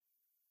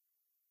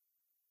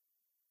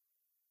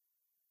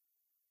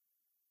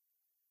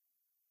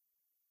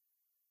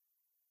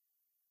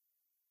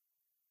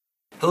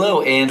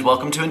Hello, and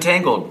welcome to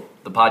Entangled,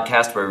 the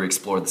podcast where we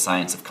explore the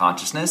science of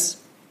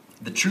consciousness,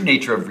 the true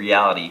nature of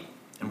reality,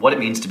 and what it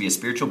means to be a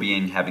spiritual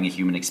being having a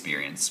human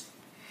experience.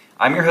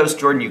 I'm your host,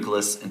 Jordan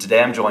Euclid, and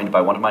today I'm joined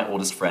by one of my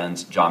oldest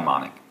friends, John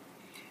Monich.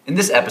 In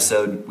this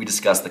episode, we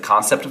discuss the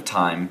concept of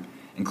time,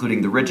 including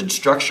the rigid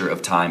structure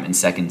of time in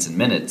seconds and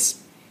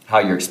minutes, how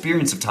your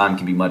experience of time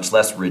can be much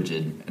less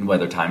rigid, and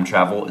whether time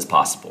travel is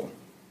possible.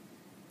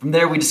 From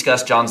there, we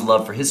discuss John's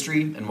love for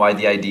history and why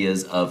the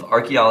ideas of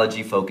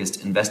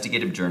archaeology-focused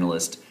investigative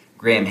journalist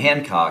Graham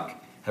Hancock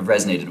have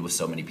resonated with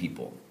so many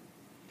people.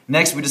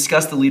 Next, we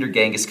discuss the leader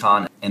Genghis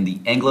Khan and the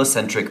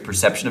Anglo-centric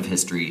perception of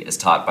history as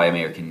taught by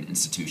American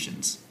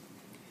institutions.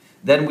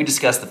 Then we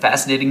discuss the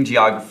fascinating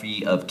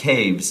geography of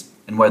caves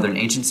and whether an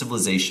ancient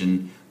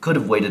civilization could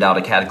have waited out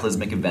a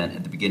cataclysmic event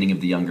at the beginning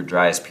of the Younger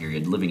Dryas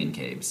period living in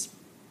caves.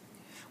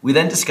 We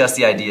then discuss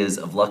the ideas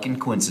of luck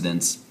and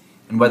coincidence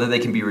and whether they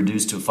can be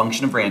reduced to a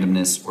function of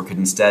randomness or could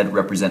instead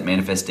represent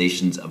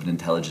manifestations of an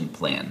intelligent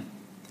plan.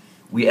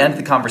 We end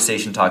the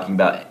conversation talking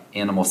about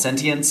animal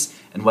sentience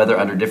and whether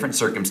under different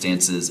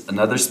circumstances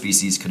another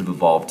species could have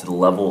evolved to the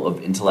level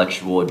of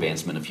intellectual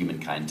advancement of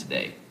humankind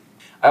today.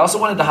 I also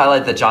wanted to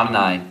highlight that John and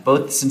I,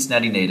 both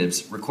Cincinnati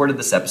natives, recorded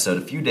this episode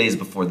a few days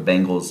before the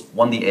Bengals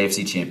won the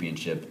AFC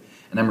Championship,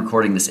 and I'm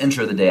recording this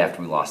intro the day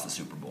after we lost the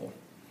Super Bowl.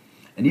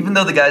 And even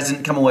though the guys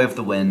didn't come away with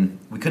the win,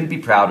 we couldn't be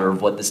prouder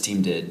of what this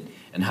team did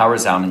and how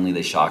resoundingly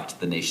they shocked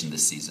the nation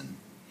this season.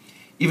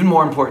 Even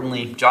more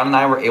importantly, John and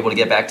I were able to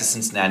get back to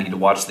Cincinnati to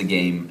watch the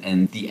game,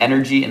 and the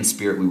energy and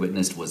spirit we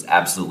witnessed was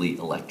absolutely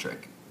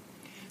electric.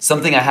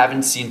 Something I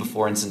haven't seen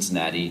before in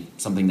Cincinnati,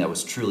 something that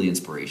was truly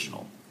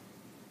inspirational.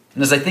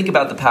 And as I think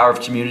about the power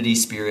of community,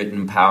 spirit,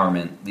 and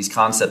empowerment, these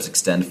concepts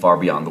extend far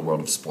beyond the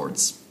world of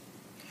sports.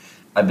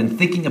 I've been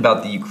thinking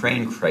about the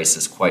Ukraine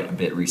crisis quite a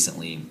bit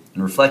recently,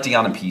 and reflecting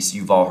on a piece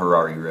Yuval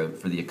Harari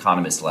wrote for The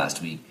Economist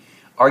last week,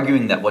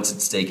 arguing that what's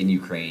at stake in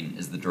Ukraine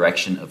is the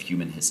direction of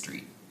human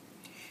history.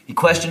 He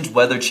questions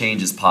whether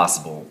change is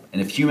possible,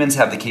 and if humans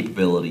have the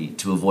capability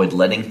to avoid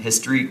letting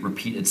history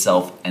repeat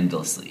itself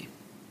endlessly.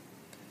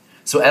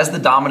 So as the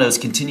dominoes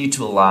continue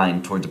to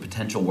align towards a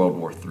potential World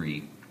War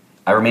III,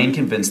 I remain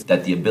convinced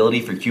that the ability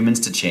for humans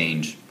to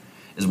change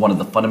is one of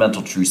the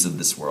fundamental truths of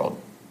this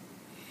world,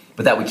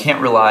 but that we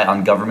can't rely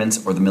on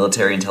governments or the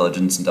military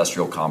intelligence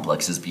industrial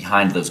complexes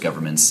behind those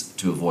governments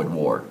to avoid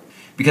war,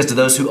 because to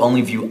those who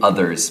only view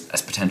others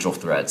as potential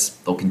threats,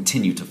 they'll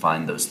continue to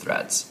find those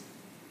threats.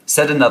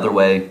 Said another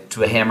way,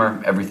 to a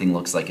hammer, everything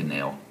looks like a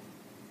nail.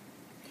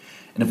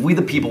 And if we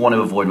the people want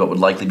to avoid what would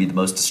likely be the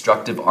most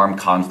destructive armed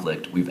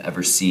conflict we've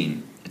ever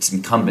seen, it's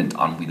incumbent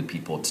on we the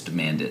people to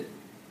demand it.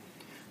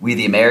 We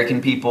the American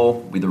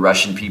people, we the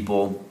Russian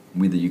people,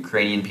 we the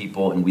Ukrainian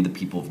people, and we the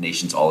people of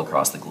nations all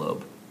across the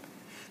globe.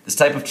 This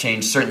type of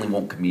change certainly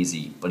won't come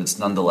easy, but it's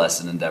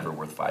nonetheless an endeavor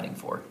worth fighting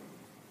for.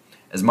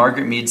 As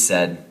Margaret Mead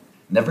said,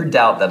 "Never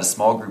doubt that a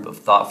small group of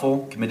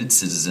thoughtful, committed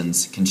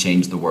citizens can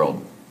change the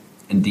world.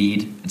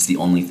 Indeed, it's the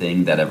only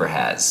thing that ever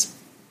has."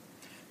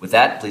 With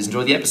that, please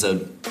enjoy the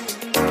episode.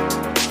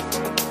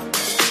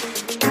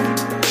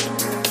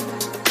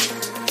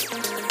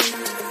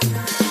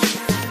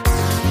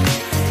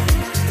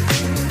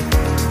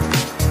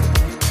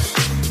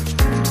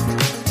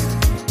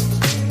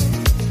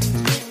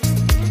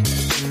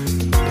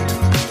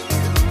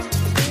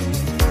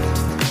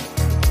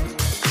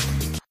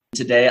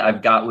 Today,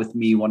 I've got with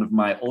me one of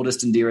my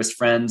oldest and dearest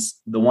friends,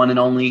 the one and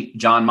only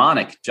John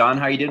Monich. John,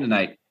 how are you doing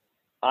tonight?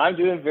 I'm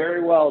doing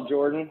very well,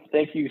 Jordan.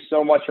 Thank you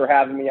so much for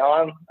having me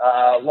on.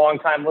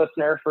 Long-time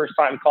listener,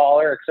 first-time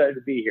caller. Excited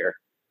to be here.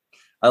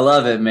 I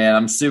love it, man.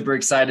 I'm super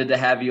excited to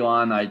have you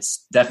on. I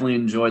definitely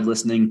enjoyed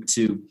listening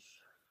to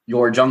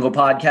your Jungle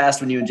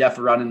podcast when you and Jeff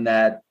were running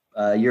that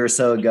a year or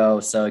so ago.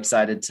 So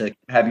excited to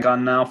have you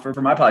on now for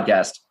my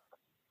podcast.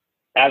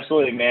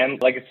 Absolutely, man.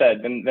 Like I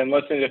said, been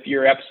listening to a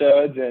few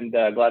episodes and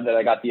glad that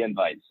I got the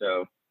invite.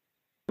 So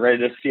ready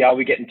to see how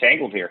we get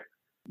entangled here.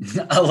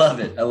 I love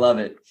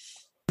it.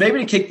 Maybe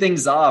to kick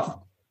things off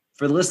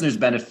for the listeners'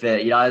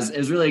 benefit, it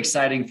was really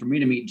exciting for me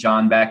to meet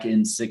John back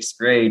in sixth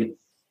grade.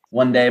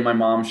 One day, my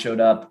mom showed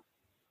up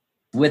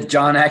with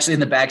John actually in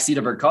the backseat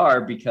of her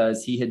car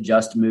because he had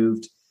just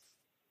moved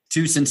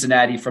to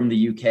Cincinnati from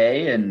the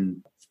UK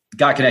and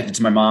got connected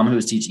to my mom, who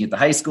was teaching at the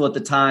high school at the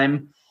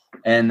time.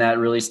 And that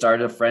really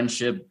started a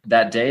friendship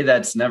that day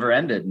that's never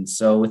ended. And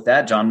so with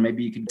that, John,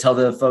 maybe you could tell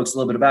the folks a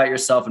little bit about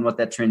yourself and what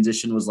that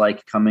transition was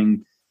like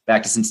coming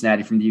back to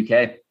Cincinnati from the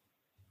UK.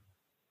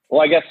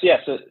 Well, I guess,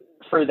 yes. Yeah, so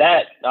for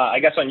that, I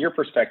guess on your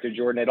perspective,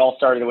 Jordan, it all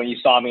started when you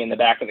saw me in the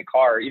back of the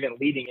car, even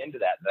leading into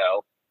that,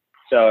 though.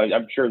 So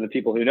I'm sure the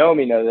people who know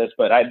me know this,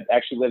 but I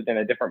actually lived in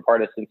a different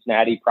part of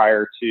Cincinnati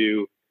prior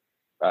to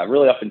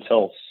really up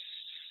until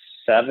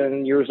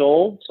 7 years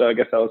old. So I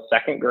guess I was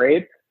second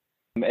grade.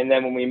 And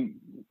then when we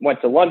went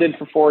to London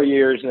for 4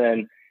 years, and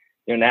then,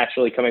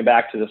 naturally coming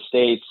back to the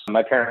States,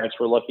 my parents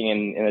were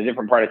looking in a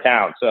different part of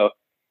town. So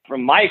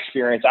from my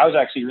experience, I was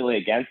actually really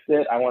against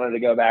it. I wanted to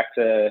go back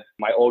to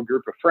my old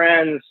group of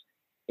friends.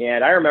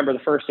 And I remember the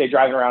first day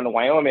driving around to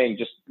Wyoming,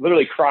 just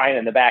literally crying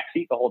in the back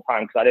seat the whole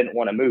time because I didn't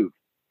want to move.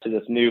 to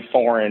this new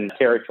foreign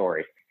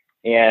territory.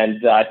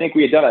 And I think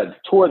we had done a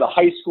tour of the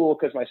high school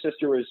because my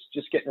sister was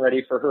just getting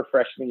ready for her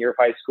freshman year of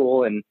high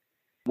school. And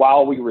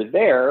while we were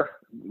there,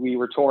 we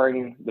were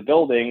touring the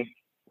building,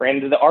 ran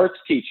into the arts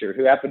teacher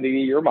who happened to be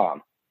your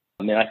mom.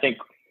 I mean, I think,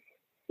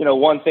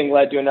 one thing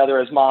led to another,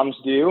 as moms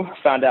do.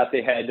 Found out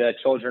they had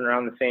children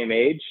around the same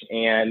age.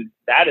 And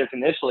that is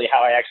initially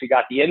how I actually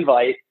got the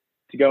invite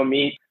to go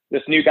meet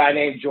this new guy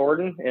named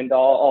Jordan and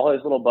all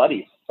his little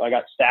buddies. So I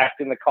got stacked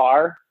in the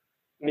car,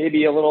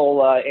 maybe a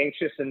little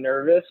anxious and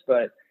nervous,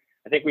 but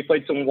I think we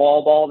played some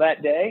wall ball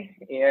that day.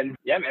 And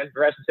yeah, man,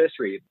 the rest is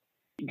history.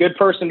 Good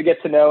person to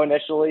get to know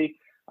initially.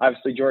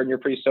 Obviously, Jordan, you're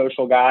a pretty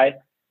social guy.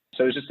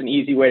 So it was just an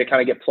easy way to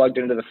kind of get plugged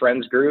into the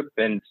friends group,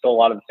 and still a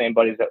lot of the same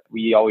buddies that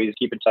we always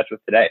keep in touch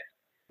with today.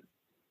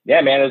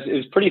 Yeah, man, it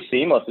was pretty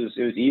seamless.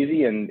 It was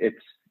easy, and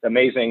it's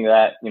amazing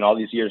that, all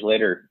these years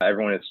later,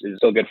 everyone is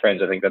still good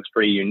friends. I think that's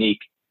pretty unique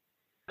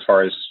as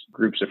far as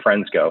groups of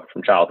friends go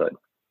from childhood.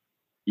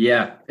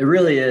 Yeah, it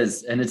really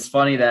is. And it's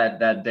funny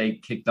that day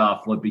kicked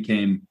off what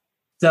became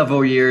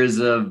several years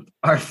of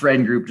our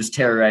friend group just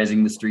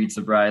terrorizing the streets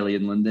of Riley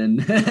and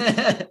Linden.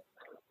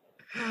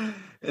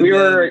 We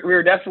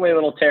were definitely a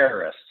little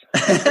terrorists.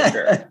 For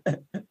sure.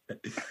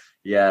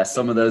 Yeah,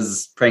 some of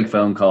those prank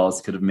phone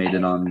calls could have made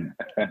it on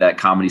that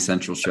Comedy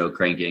Central show,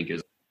 Crank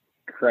Yankers.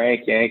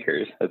 Crank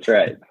Yankers, that's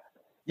right.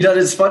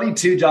 It's funny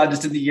too, John,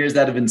 just in the years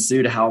that have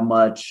ensued, how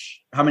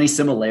many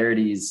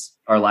similarities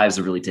our lives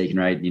have really taken,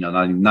 right?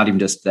 Not even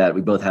just that.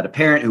 We both had a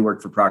parent who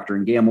worked for Procter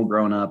 & Gamble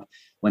growing up,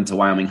 went to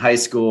Wyoming High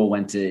School,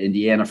 went to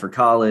Indiana for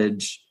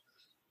college,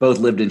 both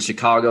lived in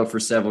Chicago for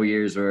several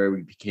years where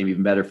we became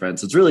even better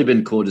friends. So it's really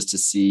been cool just to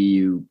see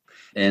you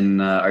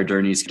and our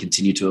journeys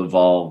continue to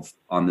evolve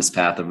on this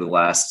path over the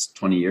last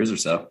 20 years or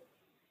so.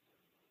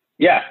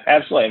 Yeah,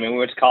 absolutely. I mean, we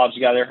went to college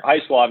together, high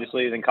school,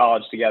 obviously, then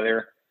college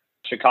together,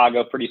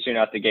 Chicago pretty soon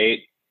out the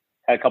gate,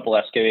 had a couple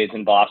escapades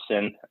in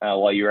Boston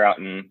while you were out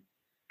in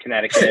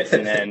Connecticut.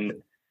 And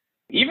then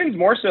even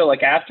more so,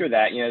 like after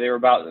that, they were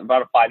about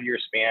a 5-year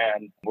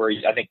span where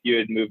I think you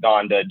had moved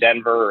on to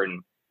Denver,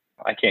 and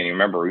I can't even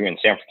remember. Were you in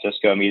San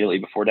Francisco immediately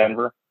before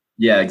Denver?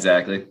 Yeah,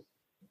 exactly.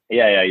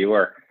 Yeah, you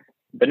were.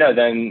 But no,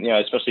 then,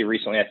 especially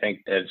recently, I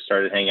think it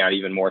started hanging out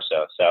even more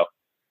so. So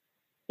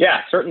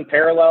yeah, certain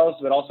parallels,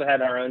 but also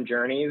had our own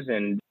journeys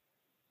and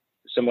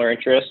similar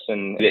interests.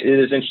 And it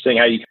is interesting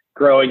how you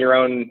grow in your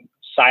own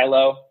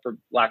silo, for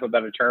lack of a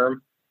better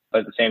term. But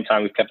at the same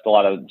time, we've kept a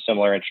lot of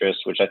similar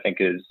interests, which I think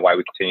is why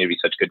we continue to be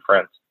such good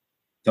friends.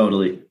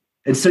 Totally.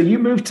 And so you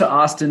moved to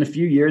Austin a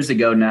few years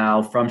ago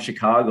now from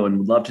Chicago, and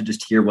would love to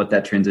just hear what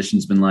that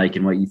transition's been like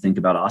and what you think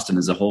about Austin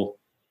as a whole.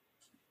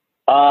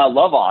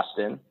 Love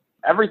Austin.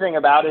 Everything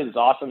about it is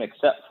awesome,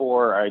 except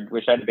for I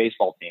wish I had a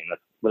baseball team.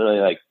 That's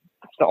literally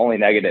that's the only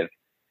negative.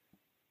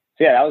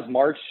 So yeah, that was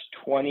March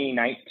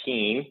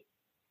 2019.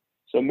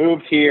 So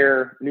moved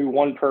here, knew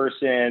one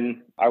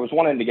person. I was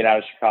wanting to get out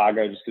of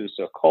Chicago just because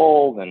it was so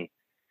cold. And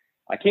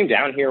I came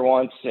down here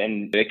once,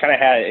 and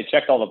it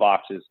checked all the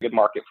boxes. Good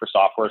market for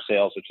software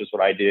sales, which is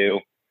what I do.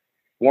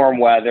 Warm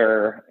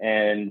weather.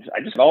 And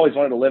I just always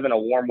wanted to live in a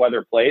warm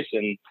weather place.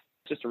 And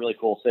it's just a really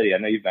cool city. I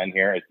know you've been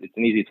here. It's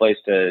an easy place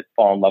to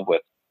fall in love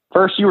with.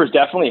 First year was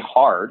definitely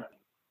hard.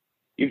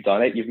 You've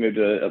done it. You've moved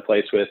to a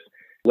place with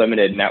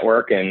limited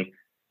network and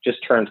just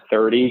turned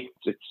 30.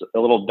 It's a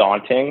little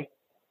daunting.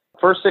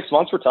 First 6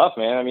 months were tough,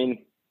 man. I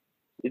mean,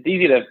 it's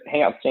easy to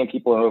hang out with the same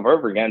people over and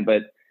over again,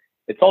 but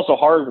it's also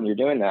hard when you're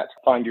doing that to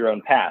find your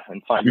own path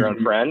and find your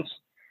own friends.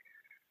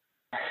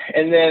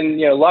 And then,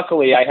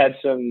 luckily I had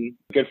some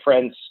good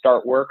friends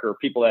start work, or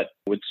people that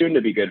would soon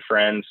to be good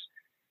friends,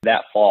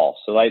 that fall.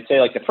 So I'd say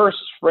the first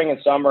spring and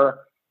summer,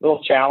 a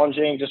little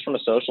challenging just from a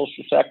social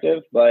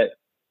perspective, but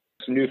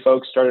some new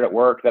folks started at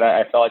work that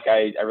I felt like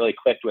I really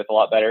clicked with a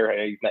lot better.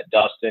 I met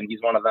Dustin,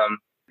 he's one of them,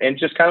 and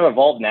just kind of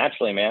evolved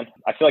naturally, man.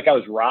 I feel like I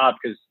was robbed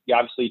because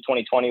obviously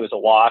 2020 was a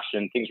wash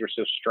and things were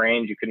so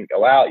strange. You couldn't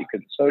go out, you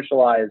couldn't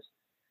socialize.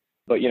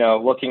 But,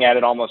 looking at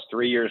it almost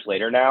 3 years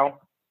later now,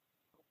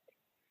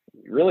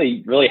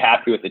 really, really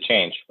happy with the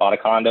change. Bought a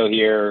condo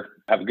here,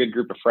 have a good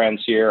group of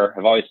friends here.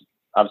 I've always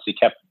obviously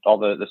kept all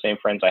the same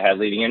friends I had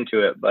leading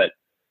into it, but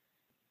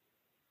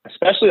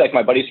especially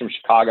my buddies from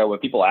Chicago, when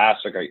people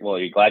ask, well, are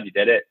you glad you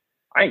did it?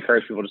 I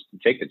encourage people just to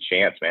take the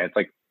chance, man.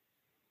 It's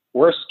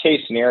worst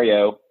case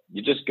scenario,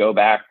 you just go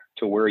back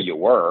to where you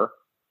were.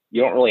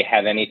 You don't really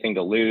have anything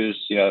to lose.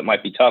 It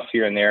might be tough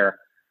here and there,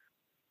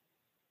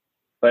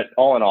 but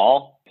all in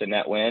all, it's a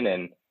net win,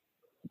 and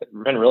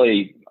been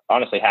really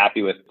honestly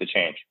happy with the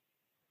change.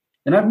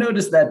 And I've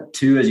noticed that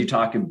too, as you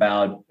talk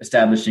about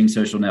establishing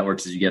social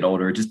networks as you get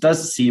older, it just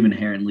does seem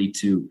inherently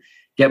to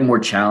get more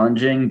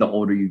challenging the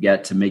older you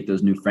get to make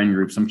those new friend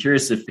groups. I'm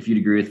curious if you'd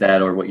agree with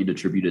that or what you'd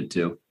attribute it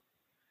to.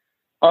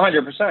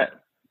 100%.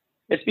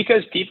 It's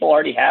because people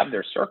already have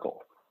their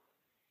circle.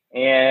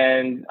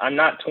 And I'm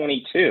not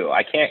 22.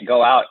 I can't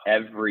go out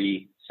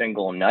every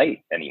single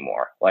night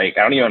anymore.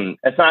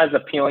 It's not as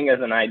appealing as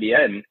an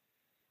idea. And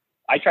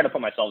I try to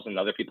put myself in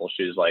other people's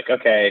shoes.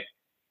 Okay,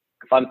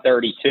 if I'm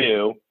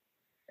 32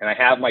 and I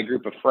have my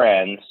group of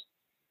friends,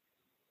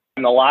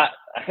 I'm a lot,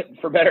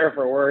 for better or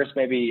for worse,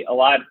 maybe a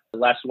lot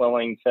less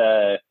willing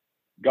to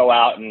go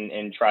out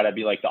and try to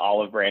be like the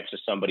olive branch to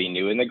somebody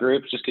new in the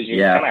group, just because you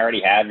kind of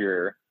already have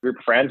your group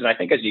of friends. And I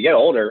think as you get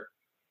older,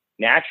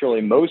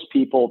 naturally, most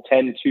people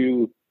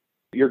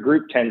your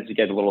group tends to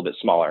get a little bit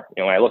smaller.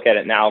 When I look at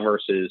it now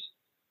versus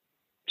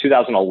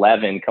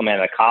 2011 coming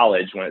out of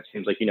college, when it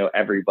seems like you know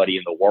everybody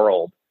in the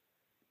world,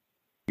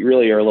 you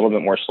really are a little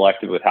bit more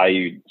selective with how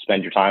you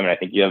spend your time. And I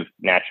think you have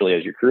naturally,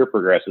 as your career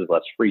progresses,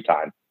 less free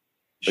time,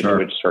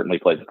 which certainly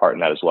plays a part in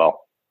that as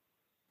well.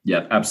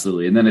 Yeah,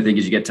 absolutely. And then I think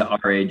as you get to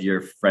our age,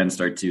 your friends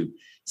start to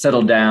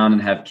settle down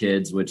and have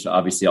kids, which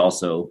obviously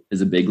also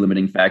is a big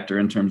limiting factor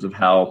in terms of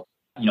how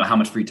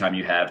much free time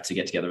you have to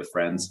get together with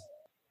friends.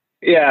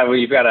 Yeah, well,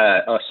 you've got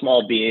a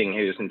small being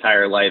whose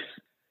entire life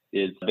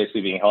is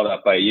basically being held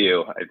up by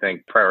you. I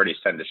think priorities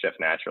tend to shift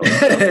naturally.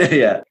 So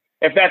yeah.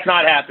 If that's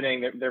not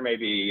happening, there may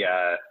be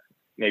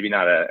maybe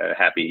not a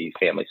happy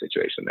family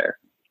situation there.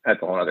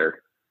 That's a whole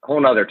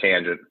other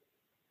tangent.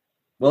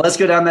 Well, let's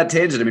go down that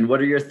tangent. I mean, what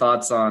are your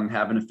thoughts on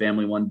having a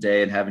family one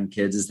day and having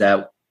kids? Is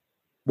that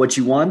what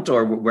you want,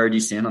 or where do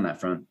you stand on that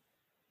front?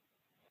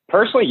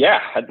 Personally, yeah,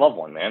 I'd love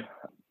one, man.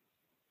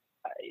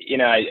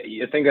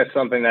 I think that's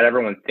something that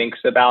everyone thinks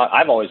about.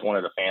 I've always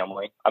wanted a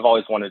family. I've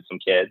always wanted some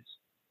kids.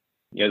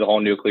 The whole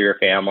nuclear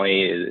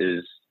family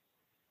is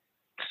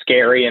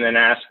scary in an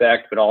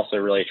aspect, but also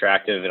really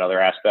attractive in other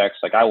aspects.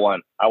 Like I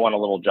want a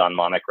little John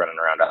Monich running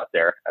around out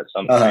there at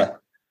some point.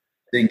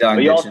 Ding dong.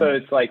 But also,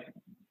 it's like,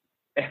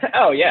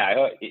 oh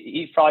yeah,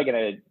 he's probably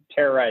going to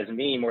terrorize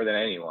me more than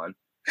anyone.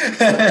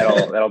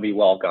 That'll be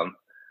welcome.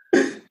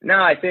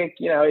 No, I think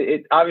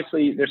it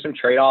obviously there's some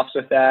trade-offs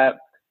with that.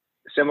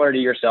 Similar to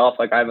yourself,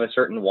 like I have a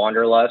certain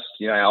wanderlust.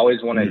 I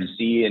always want to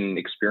see and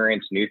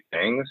experience new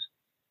things,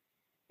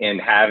 and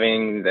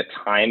having the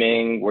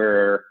timing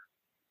where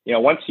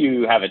once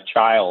you have a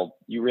child,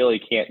 you really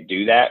can't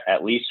do that,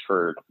 at least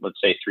for, let's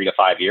say, 3 to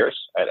 5 years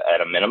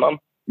at a minimum.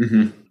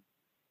 Mm-hmm.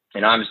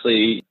 And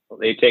obviously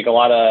they take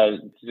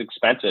it's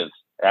expensive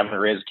having to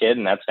raise a kid,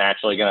 and that's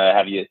naturally going to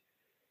have you,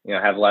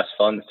 have less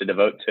funds to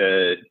devote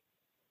to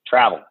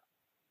travel.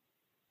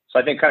 So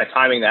I think kind of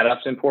timing that up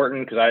is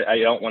important, because I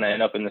don't want to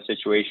end up in the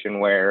situation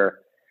where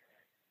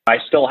I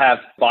still have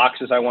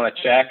boxes I want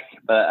to check,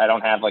 but I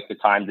don't have like the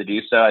time to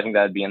do so. I think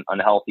that would be an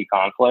unhealthy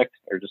conflict,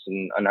 or just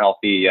an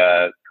unhealthy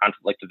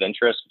conflict of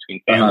interest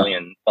between family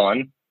and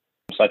fun.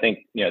 So I think,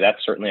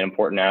 that's certainly an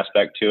important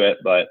aspect to it.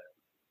 But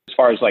as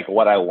far as like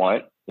what I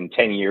want in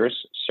 10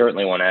 years,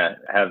 certainly want to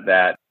have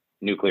that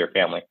nuclear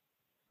family.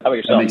 How about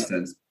yourself? That makes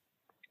sense.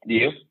 Do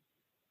you?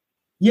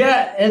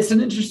 Yeah, it's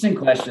an interesting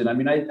question. I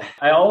mean,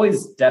 I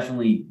always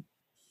definitely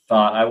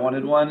thought I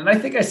wanted one, and I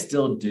think I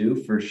still do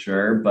for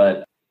sure,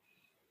 but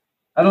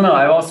I don't know.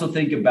 I also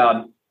think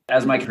about,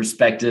 as my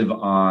perspective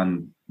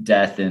on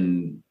death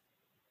and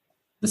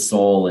the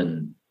soul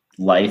and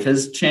life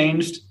has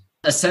changed,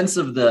 a sense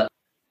of the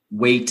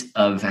weight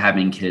of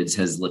having kids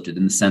has lifted,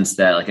 in the sense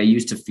that like I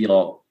used to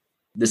feel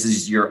this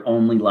is your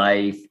only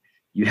life.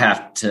 You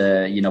have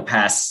to,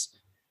 pass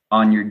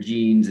on your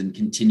genes and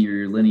continue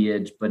your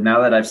lineage. But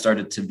now that I've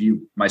started to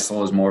view my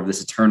soul as more of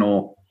this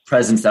eternal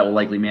presence that will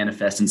likely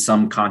manifest in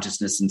some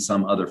consciousness in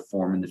some other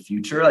form in the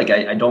future, like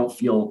I don't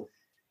feel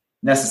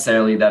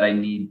necessarily that I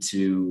need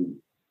to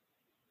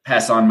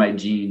pass on my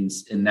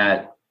genes in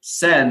that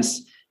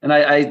sense. And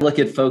I look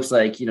at folks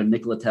like,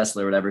 Nikola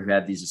Tesla or whatever, who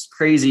had these just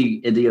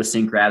crazy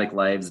idiosyncratic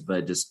lives,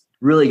 but just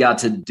really got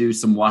to do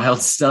some wild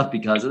stuff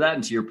because of that.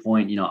 And to your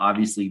point,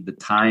 obviously the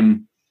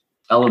time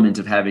element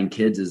of having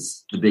kids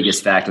is the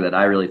biggest factor that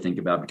I really think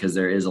about, because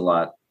there is a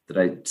lot that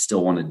I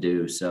still want to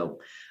do. So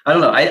I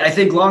don't know. I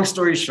think, long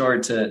story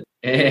short, to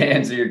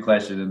answer your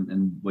question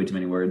in way too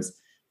many words,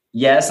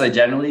 yes, I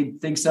generally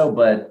think so,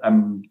 but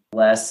I'm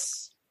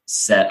less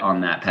set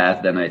on that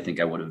path than I think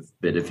I would have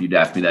been if you'd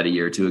asked me that a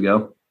year or two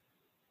ago.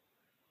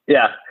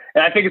 Yeah.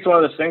 And I think it's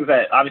one of those things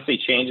that obviously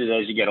changes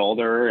as you get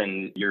older,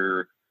 and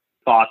your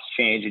thoughts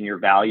change and your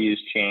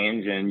values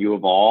change and you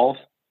evolve.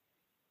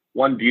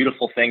 One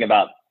beautiful thing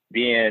about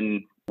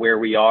being where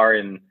we are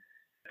in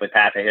the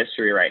path of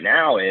history right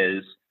now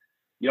is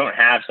you don't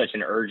have such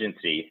an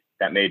urgency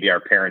that maybe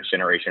our parents'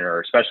 generation, or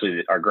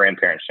especially our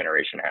grandparents'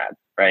 generation, had,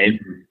 right?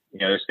 Mm-hmm.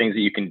 There's things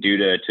that you can do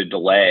to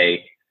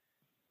delay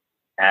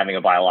having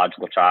a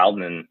biological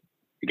child. And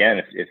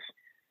again, if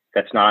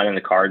that's not in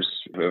the cards,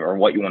 or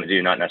what you want to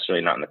do, not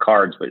necessarily not in the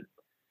cards, but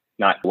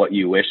not what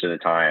you wish at the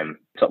time.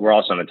 So we're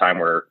also in a time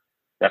where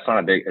that's not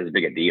as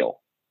big a deal.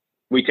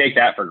 We take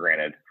that for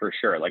granted, for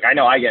sure. Like, I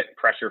know I get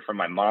pressure from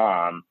my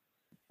mom,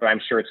 but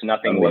I'm sure it's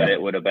nothing what it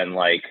would have been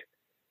like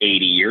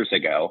 80 years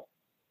ago.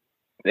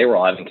 They were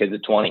all having kids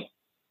at 20,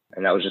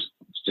 and that was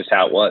just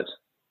how it was.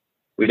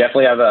 We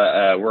definitely have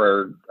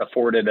we're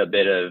afforded a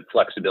bit of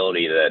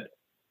flexibility that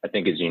I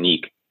think is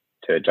unique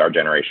to our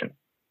generation.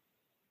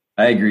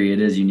 I agree.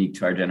 It is unique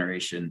to our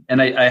generation.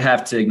 And I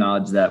have to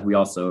acknowledge that we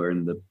also are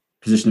in the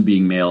position of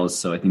being males.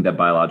 So I think that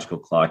biological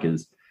clock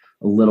is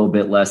a little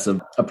bit less of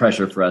a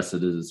pressure for us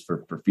than it is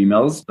for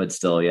females, but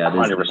still, yeah, it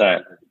is 100%.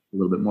 A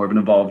little bit more of an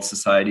evolved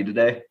society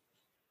today.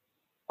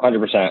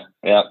 100%.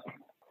 Yeah.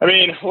 I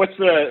mean, what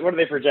are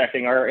they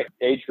projecting? Our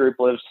age group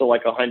lives to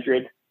like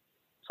 100,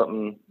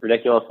 something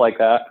ridiculous like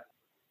that.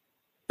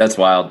 That's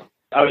wild.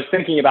 I was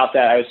thinking about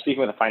that. I was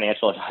speaking with a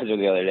financial advisor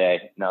the other day,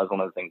 and that was one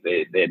of the things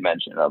they had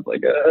mentioned. I was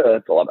like,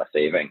 that's a lot of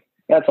saving.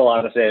 That's a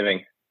lot of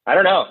saving. I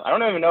don't know. I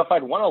don't even know if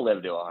I'd want to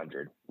live to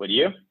 100. Would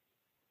you?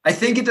 I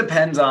think it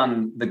depends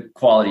on the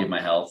quality of my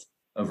health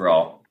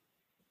overall.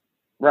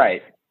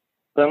 Right.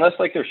 But unless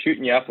like they're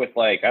shooting you up with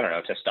like, I don't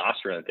know,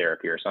 testosterone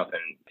therapy or something,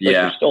 yeah,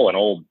 like you're still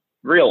an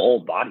real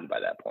old body by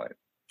that point.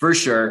 For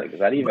sure. Like, is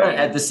that even, but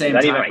at the same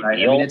time,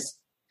 right? I mean,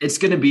 it's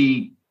going to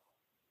be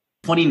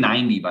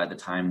 2090 by the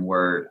time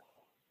we're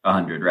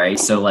 100, right?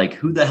 So like,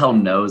 who the hell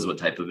knows what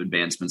type of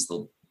advancements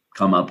they'll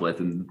come up with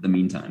in the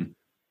meantime?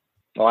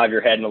 I'll have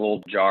your head in a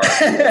little jar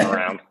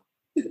around.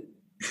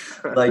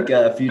 Like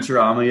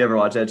Futurama. You ever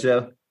watch that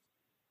show?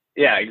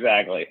 Yeah,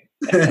 exactly.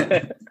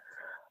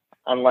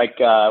 Unlike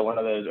one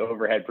of those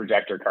overhead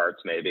projector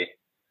carts, maybe.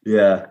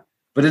 Yeah.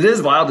 But it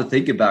is wild to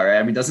think about, right?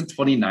 I mean, doesn't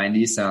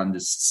 2090 sound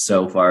just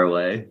so far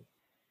away?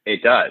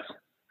 It does.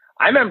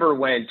 I remember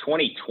when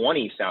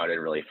 2020 sounded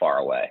really far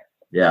away.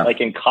 Yeah.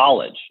 Like in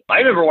college. I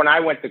remember when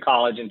I went to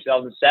college in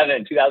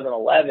 2007,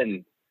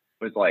 2011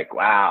 was like,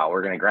 wow,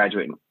 we're going to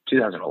graduate in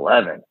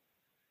 2011.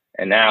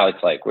 And now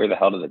it's like, where the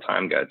hell did the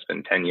time go? It's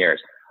been 10 years.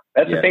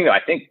 That's the thing, though.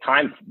 I think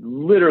time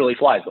literally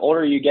flies. The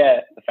older you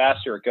get, the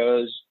faster it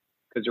goes,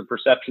 because your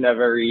perception of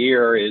every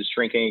year is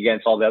shrinking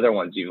against all the other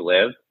ones you've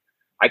lived.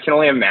 I can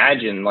only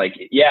imagine, like,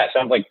 yeah, it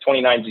sounds like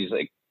 2090 is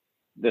like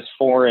this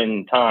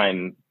foreign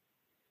time.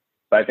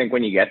 But I think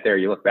when you get there,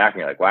 you look back and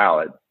you're like, wow,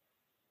 it's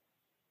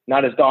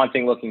not as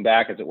daunting looking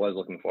back as it was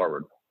looking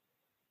forward.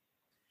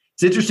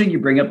 It's interesting you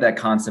bring up that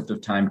concept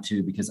of time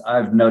too, because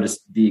I've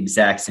noticed the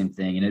exact same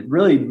thing. And it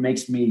really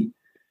makes me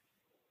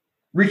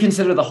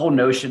reconsider the whole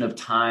notion of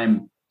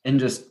time and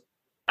just,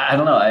 I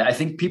don't know. I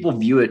think people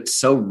view it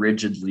so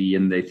rigidly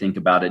and they think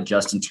about it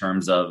just in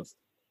terms of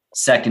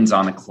seconds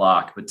on a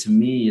clock. But to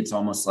me, it's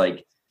almost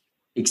like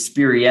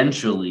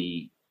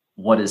experientially,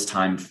 what does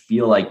time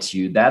feel like to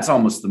you? That's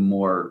almost the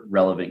more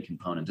relevant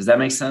component. Does that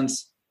make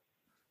sense?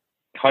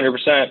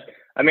 100%.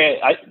 I mean,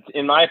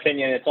 in my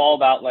opinion, it's all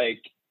about like,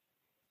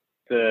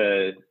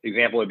 the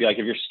example would be like,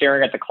 if you're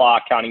staring at the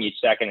clock, counting each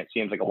second, it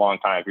seems like a long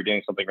time. If you're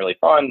doing something really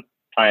fun,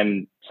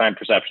 time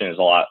perception is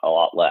a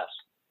lot less,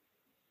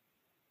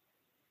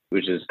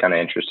 which is kind of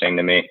interesting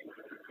to me.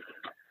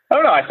 I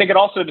don't know. I think it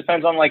also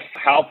depends on like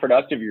how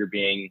productive you're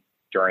being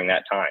during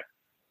that time,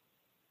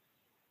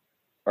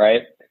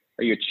 right?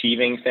 Are you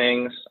achieving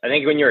things? I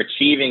think when you're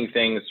achieving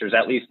things, there's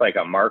at least like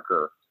a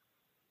marker.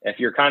 If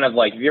you're kind of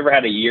like, have you ever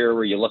had a year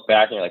where you look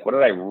back and you're like, what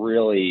did I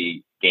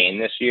really gain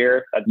this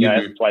year? That's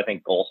why I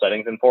think goal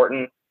setting is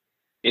important.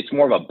 It's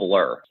more of a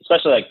blur,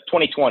 especially like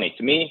 2020.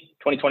 To me,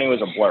 2020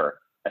 was a blur.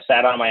 I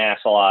sat on my ass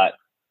a lot.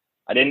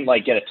 I didn't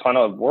like get a ton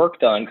of work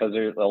done because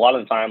there's a lot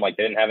of the time, like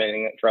they didn't have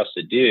anything for us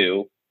to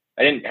do.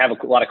 I didn't have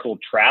a lot of cool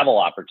travel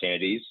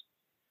opportunities.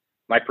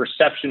 My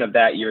perception of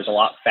that year is a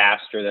lot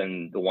faster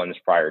than the ones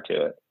prior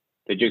to it.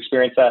 Did you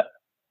experience that?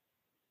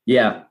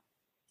 Yeah,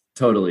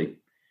 totally.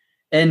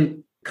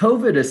 And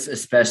COVID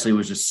especially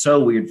was just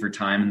so weird for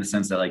time in the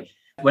sense that like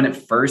when it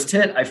first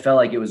hit, I felt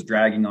like it was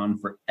dragging on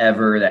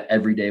forever, that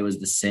every day was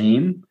the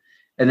same.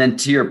 And then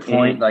to your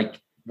point, like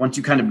once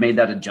you kind of made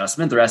that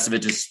adjustment, the rest of it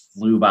just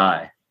flew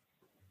by.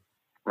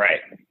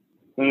 Right.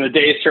 And the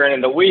days turn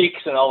into weeks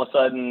and all of a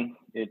sudden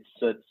it's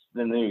the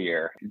new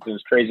year. It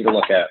was crazy to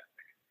look at.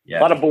 Yeah.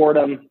 A lot of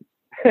boredom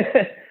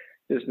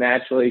just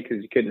naturally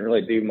because you couldn't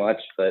really do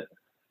much, but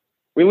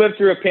we lived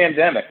through a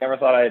pandemic. Never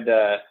thought I'd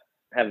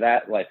have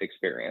that life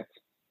experience.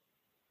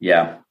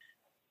 Yeah.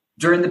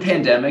 During the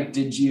pandemic,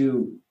 did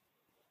you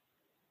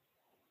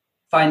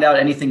find out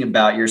anything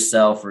about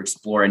yourself or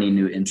explore any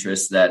new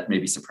interests that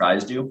maybe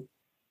surprised you?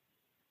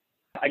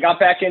 I got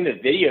back into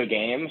video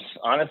games.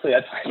 Honestly,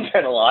 that's where I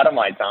spent a lot of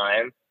my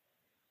time.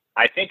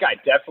 I think I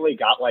definitely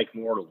got like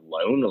more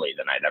lonely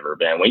than I'd ever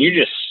been. When you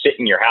just sit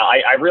in your house,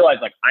 I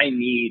realized like I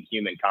need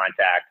human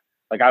contact.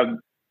 Like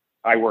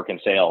I work in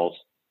sales.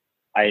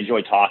 I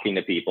enjoy talking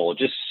to people.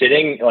 Just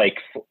sitting like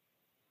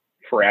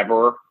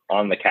forever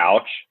on the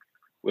couch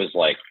was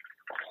like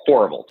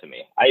horrible to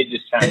me. I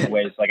just found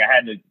ways like I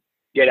had to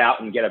get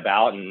out and get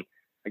about, and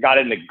I got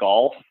into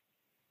golf.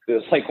 It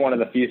was like one of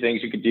the few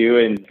things you could do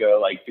and go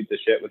like shoot the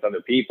shit with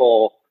other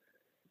people.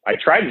 I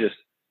tried to just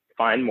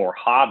find more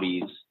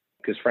hobbies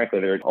because frankly,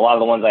 there a lot of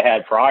the ones I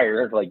had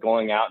prior, like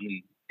going out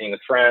and being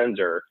with friends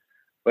or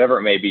whatever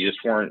it may be,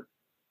 just weren't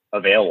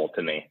available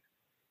to me.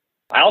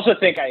 I also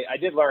think I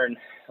did learn,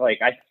 like,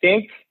 I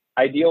think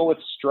I deal with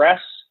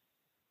stress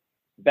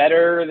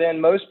better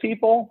than most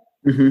people.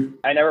 Mm-hmm.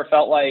 I never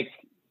felt like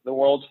the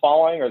world's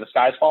falling or the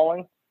sky's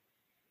falling.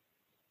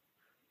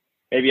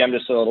 Maybe I'm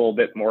just a little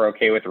bit more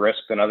okay with risk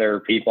than other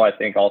people. I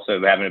think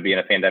also having to be in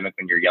a pandemic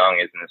when you're young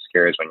isn't as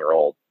scary as when you're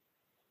old.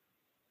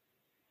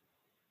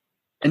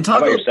 And talk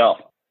about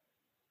yourself.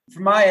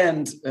 From my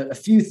end, a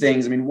few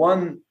things. I mean,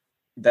 one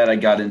that I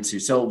got into.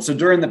 So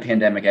during the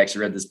pandemic, I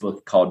actually read this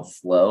book called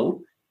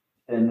Flow.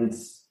 And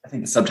it's I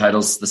think the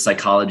subtitle's The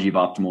Psychology of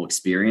Optimal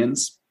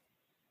Experience.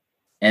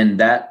 And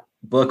that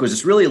book was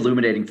just really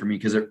illuminating for me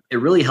because it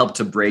really helped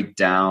to break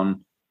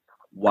down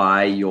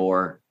why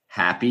you're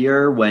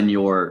happier when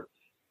you're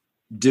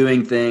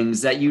doing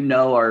things that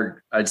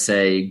are, I'd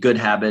say, good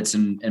habits,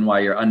 and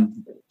why you're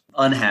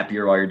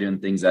unhappier while you're doing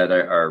things that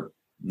are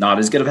not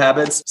as good of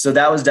habits. So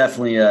that was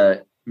definitely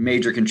a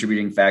major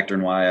contributing factor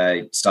in why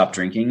I stopped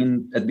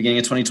drinking at the beginning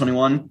of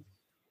 2021.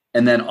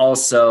 And then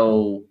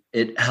also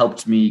it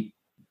helped me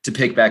to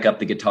pick back up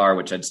the guitar,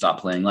 which I'd stopped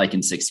playing like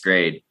in 6th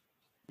grade.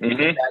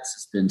 Mm-hmm. That's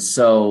just been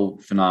so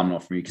phenomenal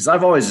for me because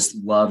I've always just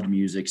loved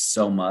music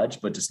so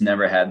much, but just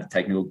never had the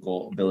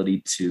technical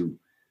ability to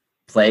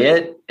play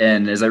it.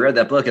 And as I read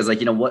that book, I was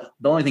like, what?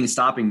 The only thing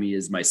stopping me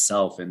is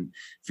myself, and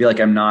feel like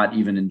I'm not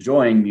even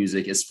enjoying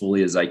music as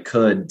fully as I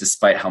could,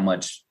 despite how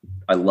much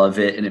I love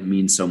it and it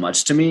means so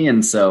much to me.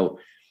 And so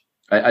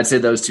I'd say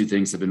those two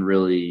things have been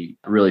really,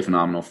 really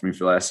phenomenal for me for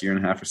the last year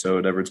and a half or so,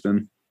 whatever it's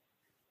been.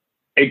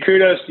 Hey,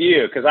 kudos to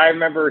you, because I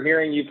remember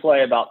hearing you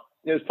play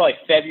it was probably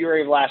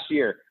February of last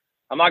year.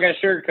 I'm not going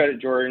to sugarcoat it,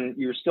 Jordan.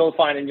 You were still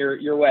finding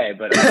your way,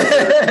 but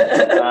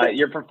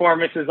your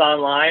performances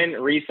online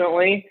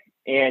recently,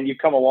 and you've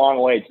come a long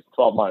way to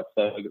 12 months.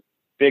 So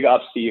big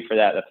ups to you for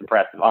that. That's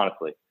impressive,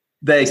 honestly.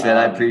 Thanks, man.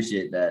 I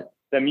appreciate that.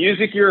 The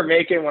music you were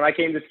making when I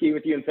came to ski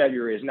with you in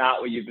February is not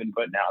what you've been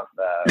putting out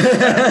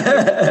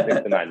the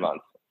 6 to 9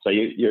 months. So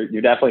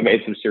you definitely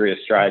made some serious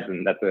strides,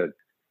 and that's a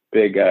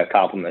big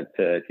compliment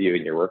to you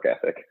and your work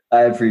ethic.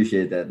 I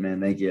appreciate that, man.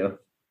 Thank you.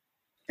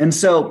 And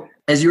so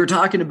as you were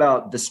talking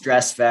about the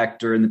stress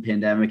factor in the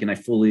pandemic, and I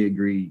fully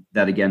agree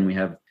that, again, we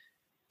have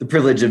the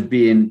privilege of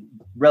being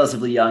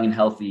relatively young and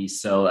healthy.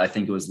 So I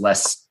think it was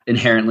less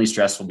inherently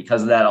stressful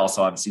because of that.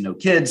 Also, obviously, no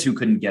kids who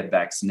couldn't get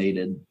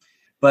vaccinated.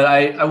 But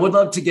I would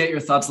love to get your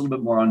thoughts a little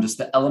bit more on just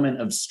the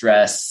element of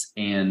stress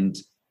and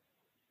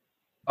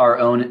our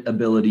own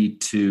ability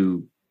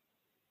to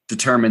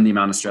determine the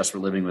amount of stress we're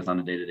living with on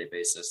a day-to-day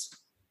basis.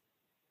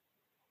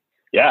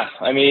 Yeah.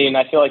 I mean,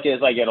 I feel like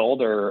as I get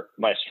older,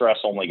 my stress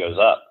only goes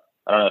up.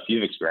 I don't know if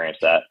you've experienced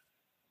that,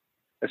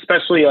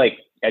 especially like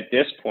at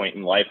this point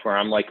in life where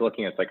I'm like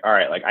looking, it's like, all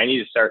right, like I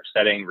need to start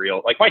setting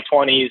like my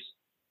 20s,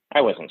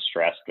 I wasn't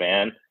stressed,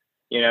 man.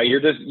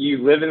 You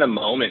live in the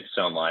moment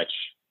so much.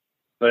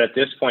 But at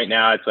this point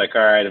now, it's like,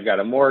 all right, I've got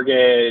a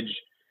mortgage.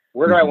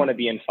 Where do I want to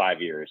be in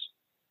 5 years?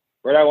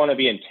 Where do I want to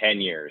be in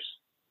 10 years?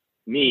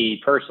 Me,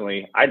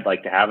 personally, I'd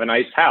like to have a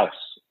nice house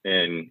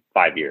in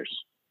 5 years.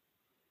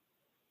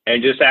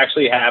 And just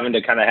actually having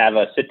to kind of have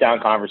a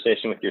sit-down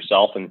conversation with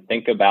yourself and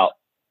think about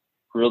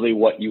really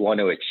what you want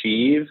to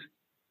achieve.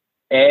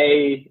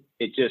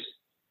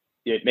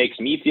 It makes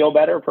me feel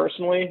better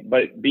personally,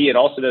 but B, it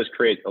also does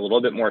create a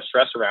little bit more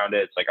stress around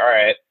it. It's like, all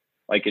right,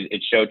 like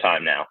it's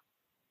showtime now.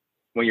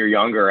 When you're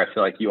younger, I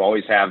feel like you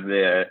always have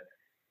the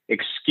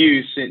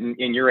excuse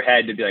in your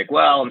head to be like,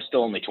 well, I'm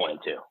still only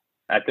 22.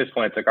 At this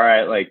point, it's like, all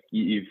right, like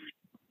you're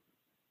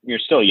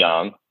still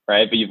young,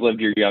 right? But you've lived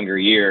your younger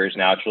years.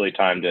 Now it's really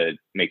time to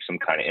make some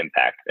kind of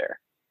impact there.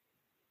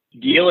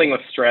 Dealing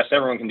with stress,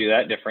 everyone can do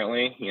that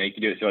differently. You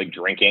can do it through like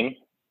drinking.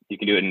 You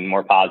can do it in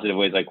more positive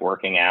ways like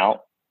working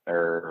out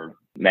or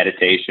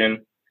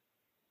meditation.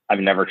 I've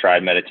never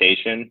tried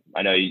meditation.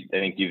 I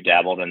think you've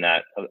dabbled in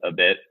that a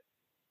bit.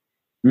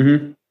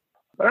 Mm-hmm.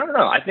 But I don't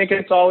know. I think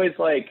it's always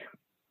like,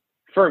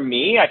 for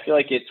me, I feel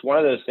like it's one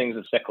of those things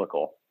that's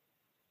cyclical.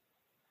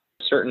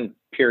 Certain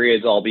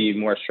periods I'll be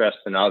more stressed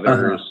than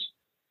others,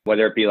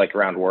 whether it be like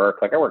around work.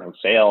 Like I work in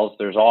sales.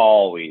 There's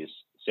always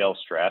sales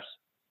stress.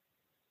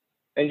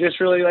 And just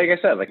really, like I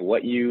said, like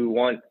what you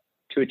want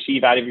to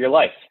achieve out of your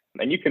life.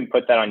 And you can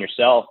put that on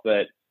yourself,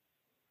 but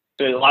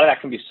so a lot of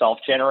that can be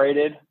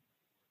self-generated,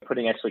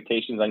 putting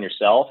expectations on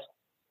yourself.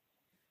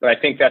 But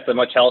I think that's a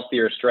much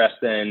healthier stress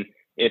than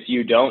if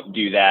you don't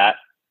do that.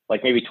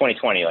 Like maybe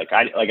 2020, like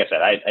I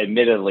said, I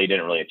admittedly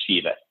didn't really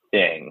achieve a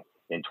thing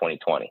in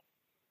 2020.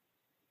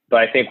 But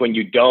I think when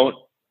you don't,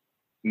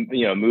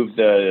 move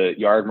the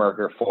yard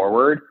marker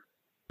forward,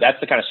 that's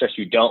the kind of stress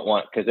you don't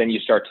want, because then you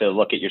start to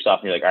look at yourself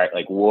and you're like, all right,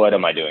 like what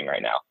am I doing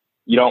right now?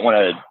 You don't want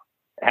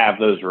to have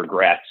those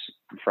regrets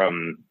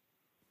from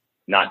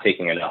not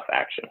taking enough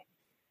action.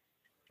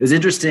 It was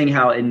interesting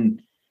how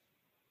in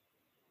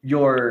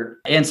your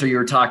answer, you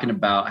were talking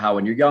about how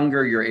when you're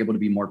younger, you're able to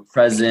be more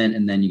present,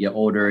 and then you get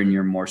older and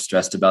you're more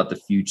stressed about the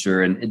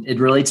future. And it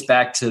relates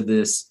back to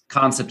this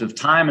concept of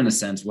time in a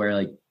sense where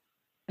like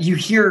you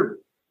hear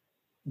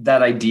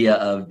that idea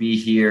of be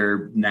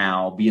here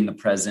now, be in the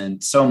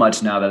present so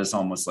much now that it's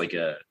almost like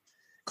a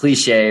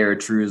cliche or a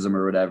truism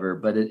or whatever,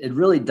 but it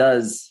really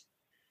does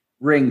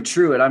ring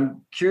true. And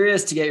I'm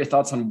curious to get your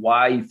thoughts on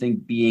why you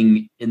think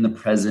being in the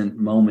present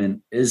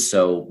moment is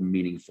so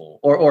meaningful,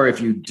 or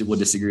if you would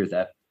disagree with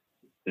that.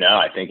 No,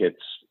 I think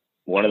it's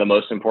one of the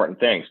most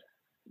important things.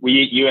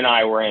 You and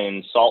I were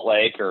in Salt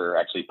Lake, or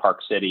actually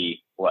Park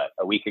City,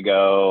 a week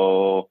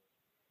ago,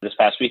 this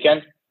past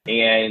weekend.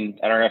 And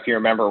I don't know if you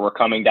remember, we're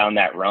coming down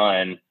that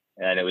run,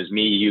 and it was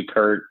me, you,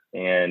 Kurt,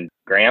 and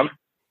Graham.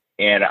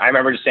 And I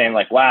remember just saying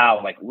like, wow,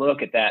 like,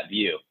 look at that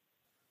view.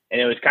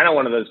 And it was kind of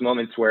one of those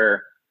moments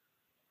where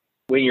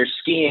when you're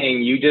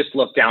skiing, you just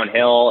look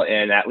downhill.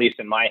 And at least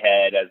in my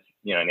head, as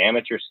an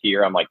amateur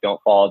skier, I'm like,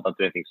 don't fall, don't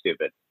do anything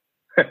stupid.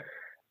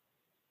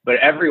 But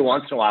every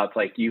once in a while, it's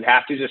like you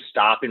have to just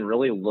stop and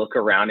really look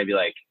around and be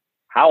like,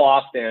 how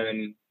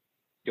often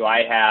do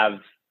I have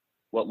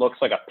what looks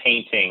like a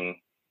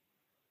painting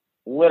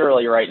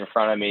literally right in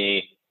front of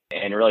me,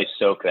 and really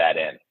soak that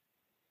in?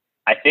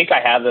 I think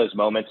I have those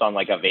moments on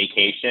like a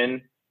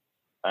vacation.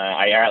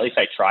 At least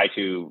I try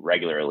to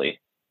regularly.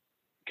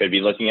 Could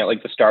be looking at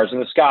like the stars in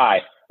the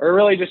sky, or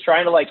really just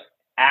trying to like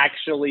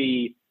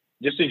actually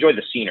just enjoy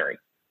the scenery,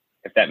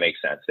 if that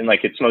makes sense, in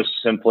like its most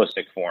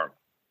simplistic form.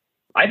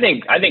 I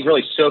think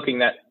really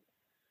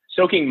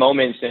soaking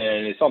moments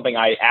in is something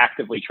I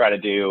actively try to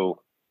do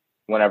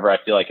whenever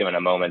I feel like I'm in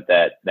a moment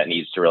that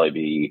needs to really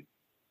be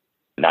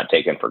not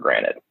taken for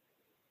granted.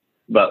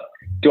 But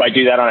do I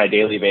do that on a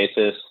daily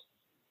basis?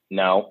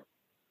 No,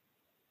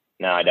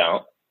 I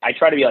don't. I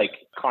try to be like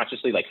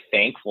consciously like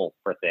thankful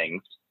for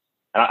things.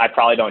 I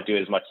probably don't do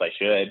it as much as I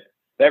should.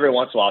 But every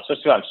once in a while,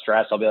 especially if I'm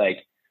stressed, I'll be like,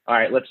 all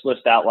right, let's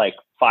list out like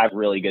 5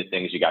 really good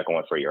things you got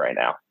going for you right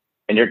now.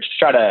 And you're just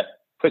try to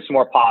put some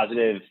more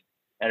positive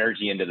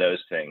energy into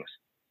those things.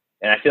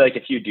 And I feel like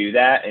if you do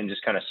that and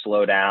just kind of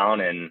slow down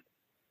and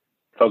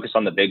focus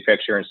on the big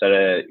picture instead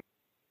of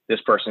this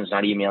person's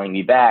not emailing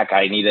me back,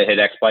 I need to hit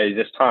X by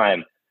this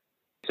time.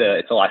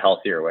 It's a lot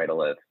healthier way to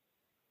live.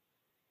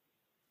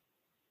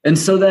 And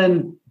so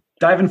then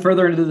diving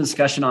further into the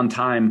discussion on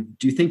time,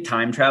 do you think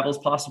time travel is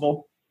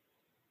possible?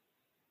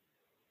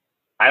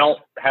 I don't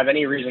have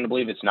any reason to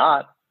believe it's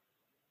not.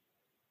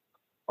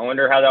 I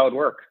wonder how that would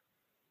work.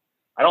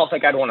 I don't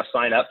think I'd want to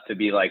sign up to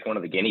be like one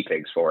of the guinea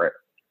pigs for it.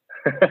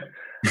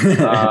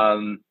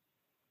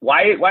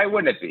 Why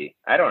wouldn't it be?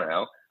 I don't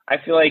know. I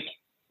think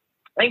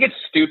it's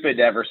stupid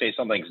to ever say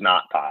something's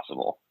not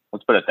possible.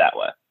 Let's put it that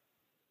way.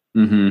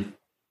 Mm-hmm.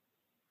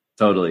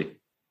 Totally.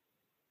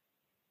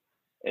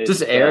 It's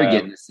just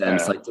arrogant in a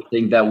sense, like to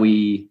think that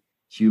we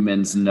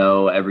humans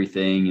know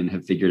everything and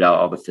have figured out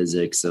all the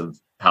physics of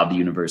how the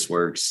universe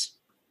works.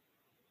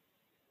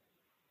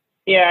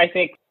 Yeah, I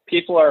think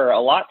people are a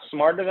lot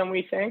smarter than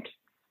we think,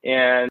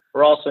 and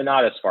we're also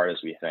not as smart as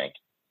we think.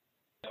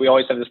 We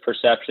always have this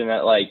perception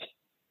that like,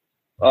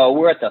 oh,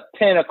 we're at the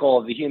pinnacle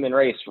of the human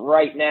race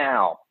right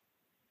now.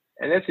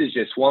 And this is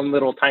just one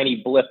little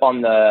tiny blip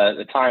on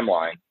the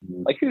timeline.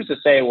 Like, who's to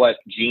say what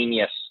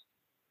genius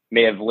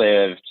may have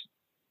lived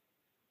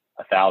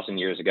 1,000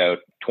 years ago,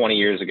 20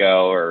 years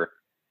ago, or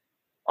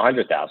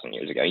 100,000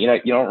 years ago? You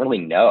don't really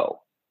know.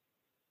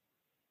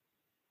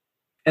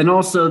 And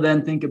also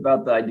then think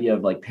about the idea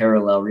of like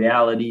parallel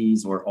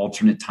realities or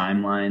alternate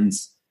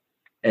timelines.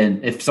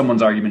 And if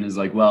someone's argument is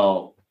like,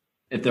 well,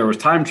 if there was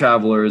time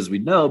travelers,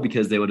 we'd know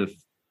because they would have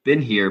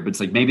been here, but it's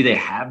like maybe they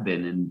have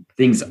been and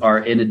things are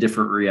in a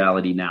different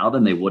reality now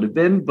than they would have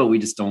been, but we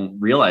just don't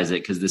realize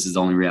it because this is the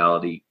only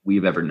reality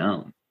we've ever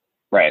known.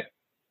 Right.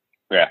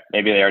 Yeah.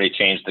 Maybe they already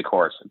changed the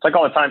course. It's like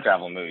all the time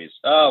travel movies.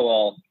 Oh,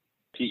 well,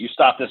 you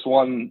stop this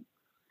one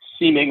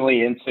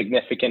seemingly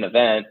insignificant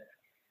event,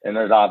 and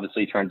it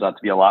obviously turns out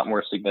to be a lot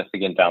more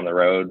significant down the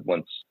road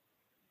once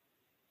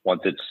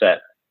it's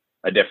set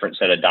a different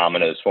set of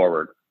dominoes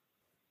forward.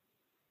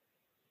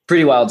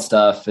 Pretty wild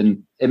stuff.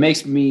 And it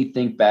makes me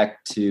think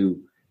back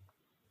to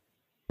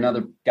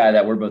another guy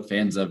that we're both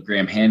fans of,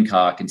 Graham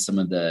Hancock, and some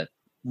of the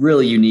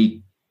really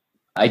unique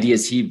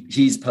ideas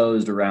he's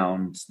posed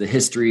around the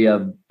history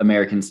of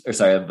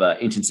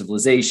ancient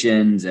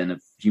civilizations and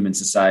of human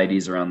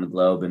societies around the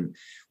globe. And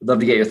we'd love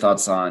to get your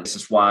thoughts on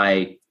this.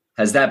 Why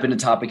has that been a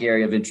topic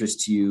area of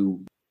interest to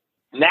you?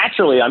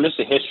 Naturally, I'm just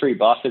a history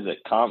buff as it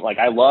comes. Like,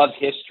 I love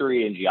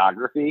history and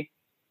geography.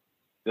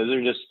 Those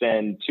have just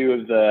been two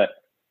of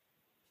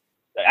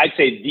I'd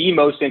say the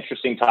most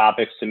interesting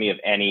topics to me of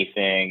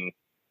anything.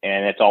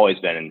 And it's always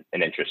been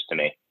an interest to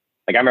me.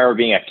 Like, I remember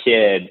being a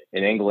kid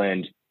in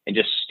England and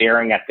just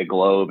staring at the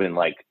globe and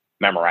like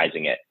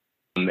memorizing it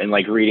and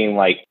like reading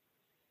like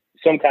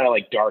some kind of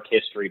like dark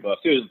history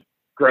books. It was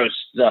gross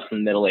stuff from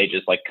the Middle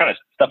Ages, like kind of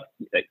stuff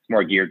that's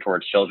more geared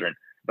towards children.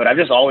 But I've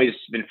just always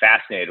been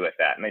fascinated with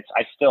that. And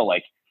I still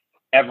like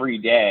every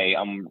day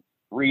I'm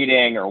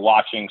reading or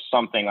watching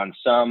something on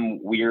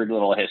some weird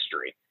little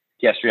history.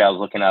 Yesterday I was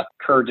looking up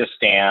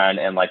Kyrgyzstan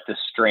and like this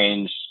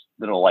strange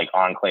little like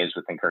enclaves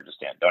within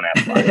Kyrgyzstan. Don't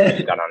ask why. I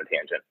just got on a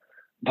tangent.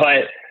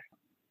 But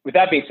with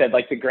that being said,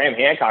 like the Graham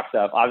Hancock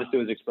stuff obviously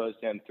was exposed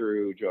to him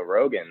through Joe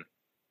Rogan.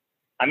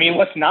 I mean,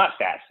 what's not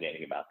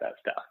fascinating about that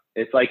stuff?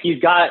 It's like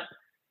he's got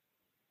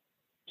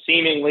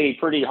seemingly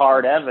pretty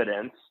hard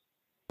evidence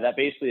that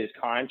basically is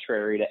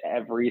contrary to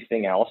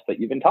everything else that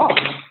you've been taught.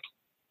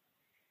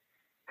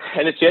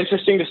 And it's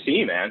interesting to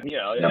see, man.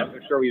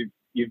 I'm sure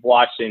you've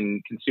watched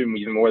and consumed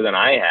even more than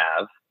I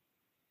have.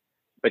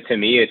 But to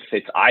me,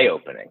 it's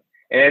eye-opening.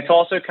 And it's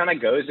also kind of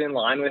goes in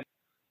line with,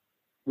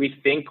 we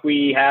think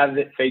we have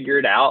it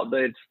figured out,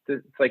 but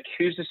it's like,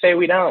 who's to say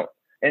we don't?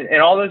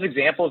 And all those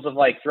examples of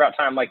like throughout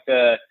time, like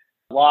the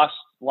lost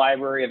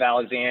library of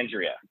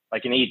Alexandria,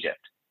 like in Egypt,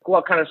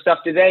 what kind of stuff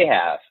do they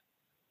have?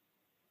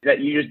 that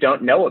you just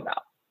don't know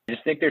about. I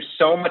just think there's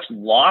so much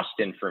lost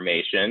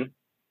information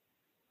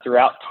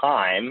throughout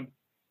time.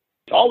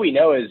 All we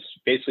know is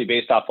basically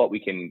based off what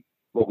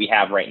we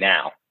have right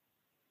now.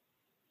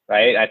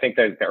 Right? I think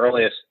that the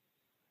earliest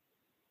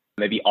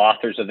maybe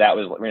authors of that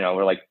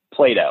were like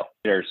Plato.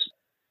 There's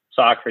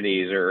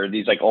Socrates or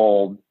these like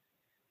old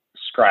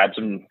scribes,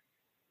 and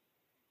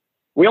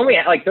we only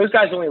like those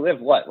guys only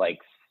lived what, like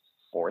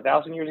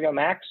 4,000 years ago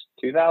max,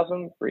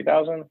 2,000,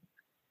 3,000.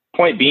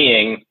 Point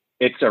being,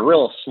 it's a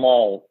real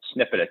small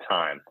snippet of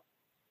time,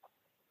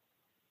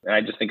 and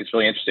I just think it's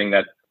really interesting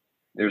that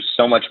there's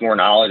so much more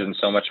knowledge and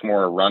so much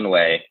more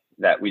runway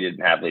that we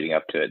didn't have leading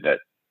up to it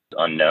that's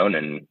unknown,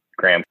 and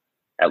Graham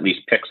at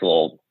least picks a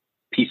little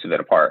piece of it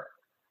apart.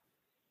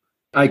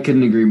 I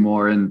couldn't agree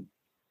more. And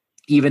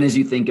even as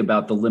you think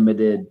about the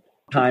limited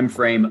time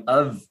frame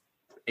of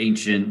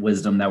ancient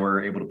wisdom that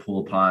we're able to pull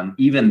upon,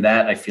 even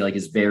that I feel like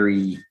is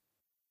very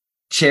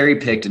cherry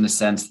picked in a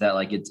sense that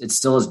like it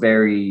still is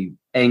very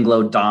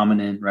Anglo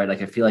dominant, right?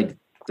 Like I feel like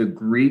the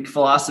Greek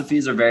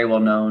philosophies are very well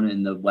known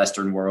in the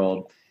Western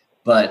world,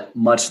 but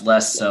much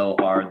less so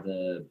are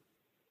the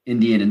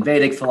Indian and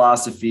Vedic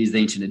philosophies, the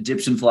ancient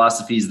Egyptian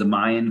philosophies, the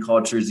Mayan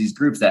cultures, these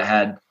groups that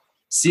had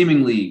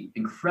seemingly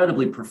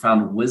incredibly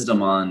profound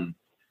wisdom on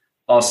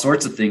all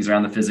sorts of things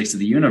around the physics of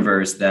the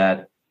universe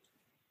that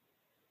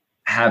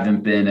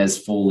haven't been as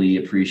fully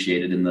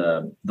appreciated in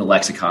the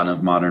lexicon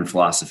of modern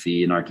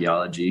philosophy and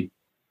archaeology.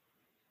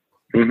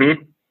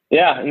 Mm-hmm.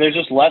 Yeah, and there's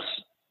just less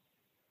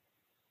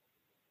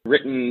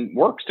written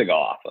works to go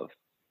off of,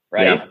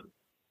 right? Yeah.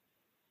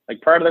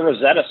 Like part of the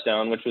Rosetta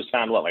Stone, which was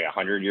found, like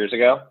 100 years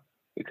ago,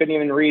 we couldn't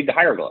even read the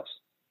hieroglyphs.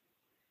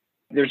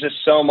 There's just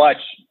so much.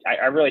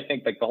 I really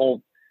think like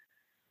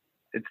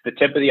it's the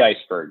tip of the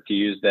iceberg, to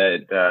use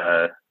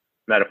that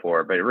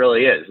metaphor, but it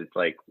really is. It's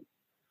like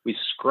we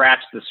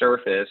scratched the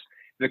surface.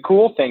 The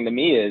cool thing to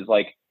me is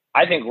like,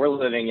 I think we're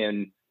living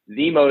in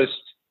the most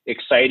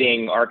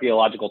exciting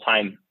archaeological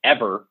time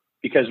ever,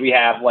 because we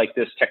have like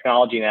this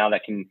technology now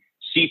that can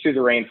see through the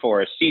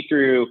rainforest, see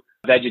through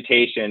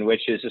vegetation,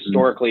 which has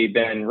historically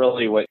been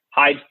really what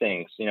hides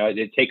things. You know,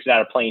 it takes it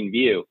out of plain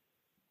view.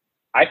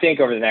 I think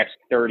over the next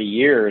 30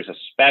 years,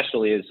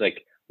 especially as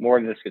like more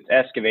of this gets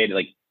excavated,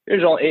 like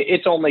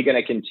it's only going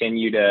to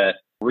continue to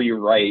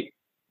rewrite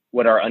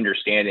what our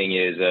understanding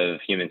is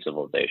of human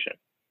civilization.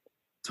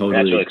 Totally.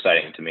 And that's really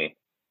exciting to me.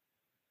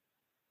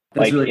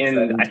 That's like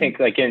really I think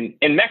like in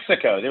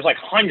Mexico, there's like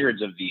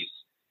hundreds of these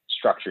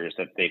structures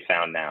that they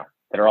found now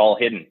that are all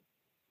hidden.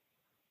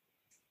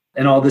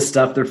 And all this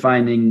stuff they're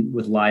finding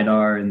with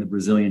LiDAR in the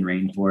Brazilian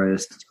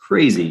rainforest. It's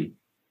crazy.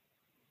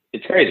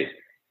 It's crazy.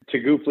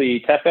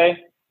 Tegupley Tepe.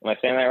 Am I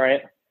saying that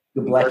right?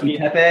 Göbekli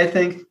Tepe, I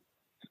think.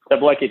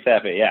 Göbekli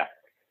Tepe, yeah.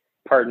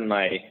 Pardon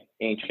my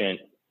ancient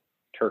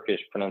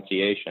Turkish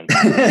pronunciation.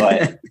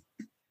 But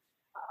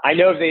I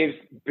know they've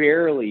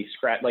barely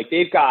scratched, like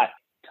they've got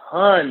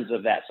tons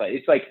of that site.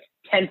 It's like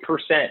 10%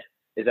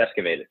 is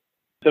excavated.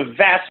 The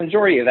vast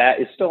majority of that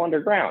is still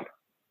underground.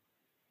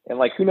 And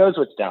like, who knows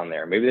what's down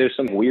there? Maybe there's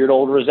some weird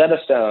old Rosetta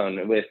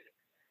Stone with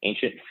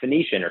ancient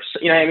Phoenician or,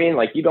 you know what I mean?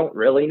 Like, you don't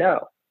really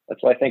know.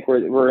 That's why I think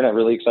we're in a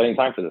really exciting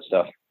time for this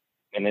stuff.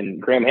 And then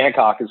Graham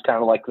Hancock is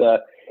kind of like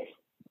the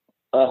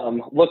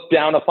looked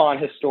down upon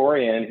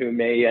historian who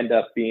may end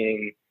up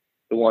being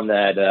the one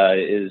that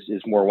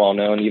is more well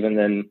known even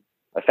than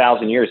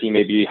 1,000 years. He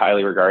may be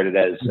highly regarded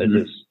as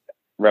this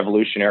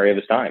revolutionary of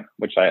his time,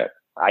 which I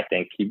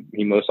think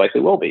he most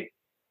likely will be,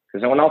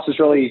 because no one else is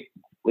really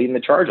leading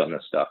the charge on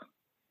this stuff.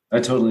 I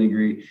totally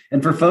agree.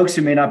 And for folks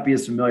who may not be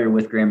as familiar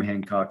with Graham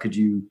Hancock, could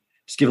you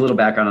just give a little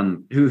background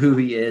on who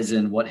he is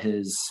and what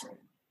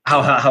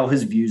how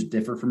his views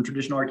differ from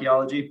traditional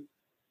archaeology?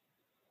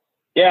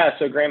 Yeah,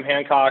 so Graham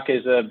Hancock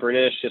is a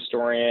British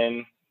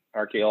historian,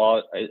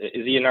 archaeologist.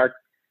 Is he an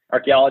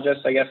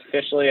archaeologist, I guess,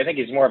 officially? I think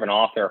he's more of an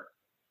author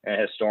and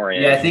a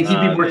historian. Yeah, I think he'd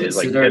be more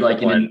considered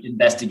like an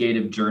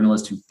investigative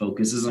journalist who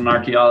focuses on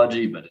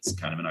archaeology, but it's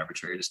kind of an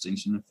arbitrary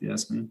distinction, if you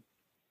ask me.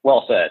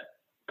 Well said.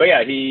 But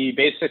yeah, he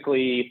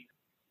basically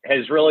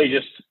has really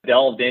just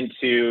delved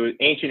into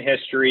ancient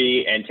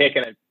history and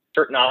taken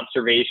certain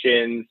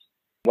observations,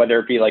 whether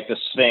it be like the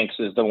Sphinx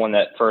is the one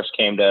that first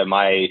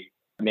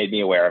made me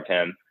aware of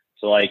him.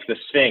 So like the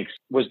Sphinx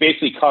was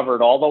basically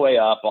covered all the way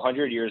up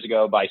 100 years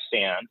ago by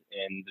sand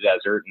in the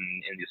desert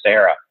and in the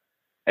Sahara.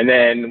 And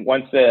then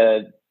once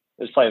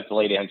this probably the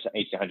late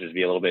 1800s to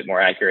be a little bit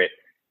more accurate.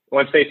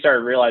 Once they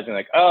started realizing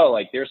like, oh,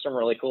 like there's some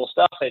really cool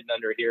stuff hidden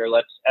under here,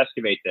 let's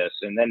excavate this.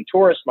 And then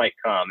tourists might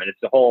come, and it's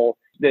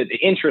the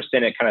interest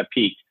in it kind of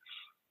peaked.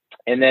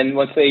 And then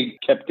once they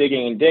kept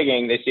digging and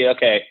digging, they see,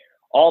 okay,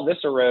 all this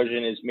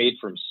erosion is made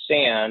from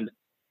sand,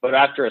 but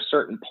after a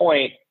certain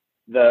point,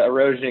 the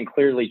erosion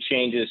clearly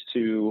changes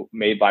to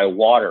made by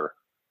water.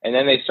 And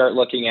then they start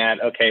looking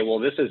at, okay, well,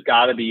 this has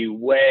got to be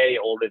way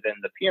older than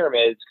the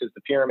pyramids, because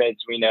the pyramids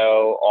we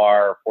know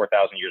are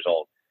 4,000 years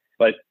old.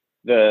 But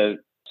the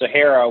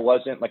Sahara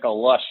wasn't like a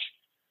lush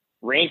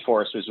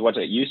rainforest, which is what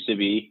it used to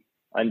be,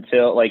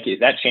 until like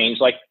that changed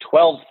like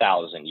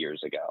 12,000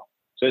 years ago.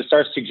 So it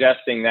starts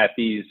suggesting that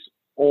these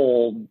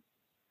old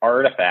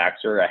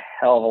artifacts are a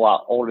hell of a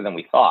lot older than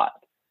we thought.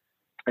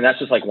 And that's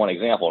just like one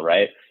example,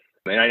 right?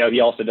 And I know he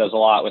also does a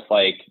lot with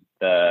like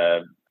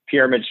the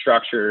pyramid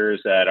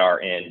structures that are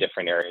in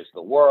different areas of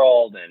the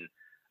world, and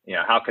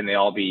how can they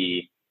all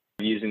be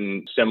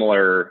using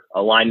similar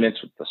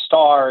alignments with the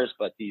stars,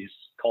 but these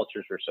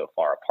cultures are so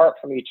far apart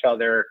from each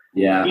other.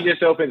 Yeah. He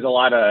just opens a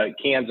lot of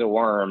cans of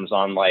worms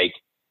on like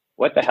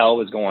what the hell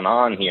was going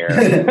on here,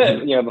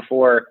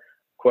 before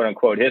quote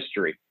unquote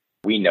history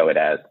we know it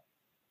as.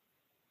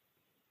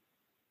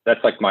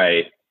 That's like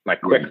my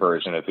quick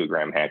version of who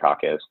Graham Hancock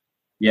is.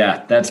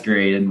 Yeah, that's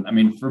great. And I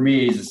mean, for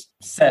me, just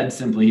said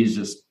simply, he's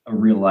just a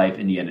real life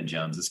Indiana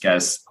Jones. This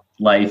guy's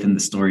life and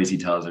the stories he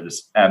tells are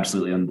just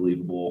absolutely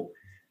unbelievable.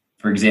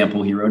 For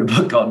example, he wrote a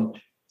book called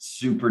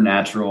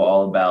Supernatural,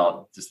 all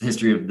about just the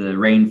history of the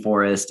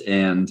rainforest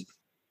and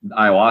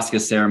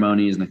ayahuasca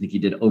ceremonies. And I think he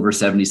did over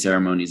 70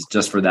 ceremonies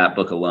just for that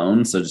book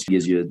alone. So just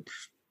gives you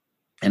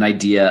an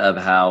idea of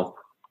how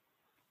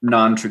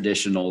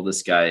non-traditional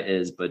this guy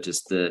is, but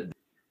just the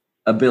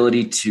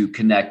ability to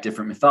connect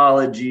different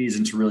mythologies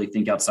and to really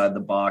think outside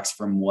the box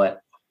from what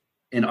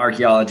in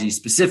archaeology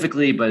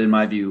specifically, but in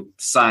my view,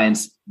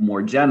 science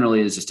more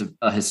generally is just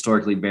a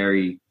historically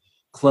very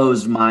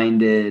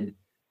closed-minded.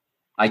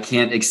 I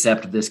can't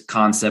accept this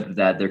concept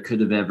that there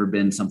could have ever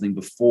been something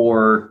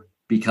before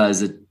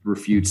because it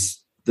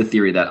refutes the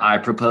theory that I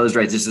proposed,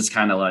 right? This is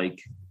kind of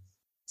like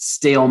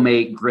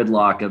stalemate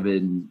gridlock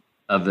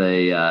of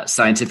a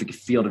scientific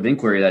field of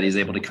inquiry that he's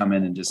able to come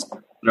in and just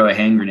throw a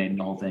hand grenade in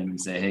the whole thing and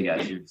say, hey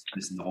guys, you're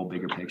missing the whole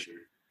bigger picture.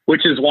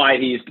 Which is why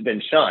he's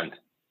been shunned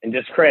and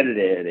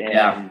discredited,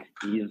 and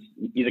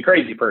he's a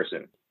crazy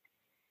person.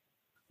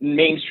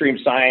 Mainstream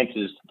science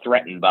is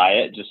threatened by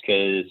it just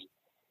because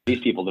these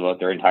people devote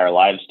their entire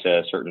lives to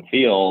a certain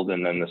field,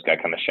 and then this guy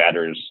kind of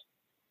shatters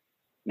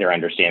their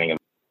understanding of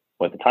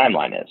what the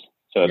timeline is.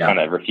 So it kind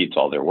of refutes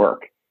all their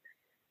work,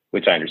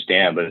 which I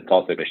understand, but it's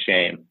also a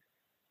shame.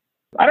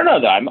 I don't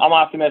know, though. I'm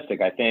optimistic.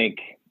 I think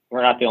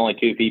we're not the only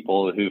two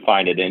people who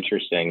find it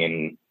interesting,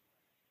 and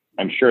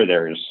I'm sure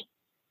there's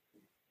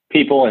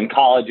people in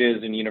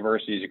colleges and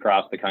universities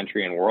across the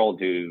country and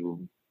world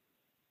who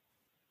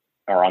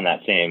are on that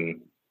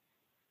same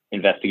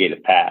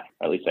investigative path.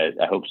 At least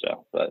I hope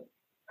so, but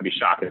I'd be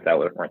shocked if that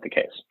weren't the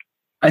case.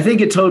 I think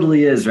it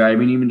totally is, right? I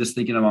mean, even just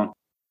thinking about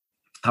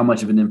how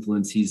much of an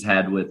influence he's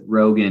had with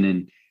Rogan,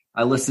 and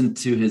I listened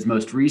to his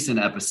most recent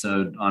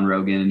episode on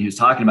Rogan, and he was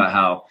talking about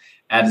how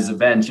at his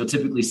events, you'll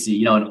typically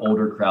see, an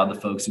older crowd, the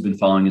folks who've been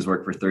following his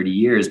work for 30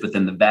 years, but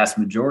then the vast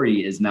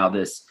majority is now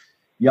this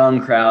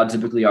young crowd,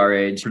 typically our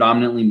age,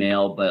 predominantly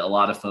male, but a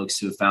lot of folks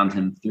who have found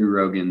him through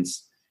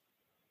Rogan's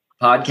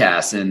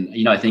podcast.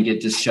 And, I think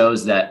it just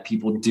shows that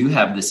people do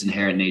have this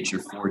inherent nature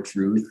for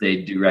truth. They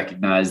do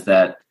recognize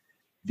that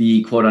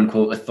the quote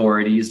unquote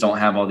authorities don't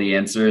have all the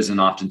answers,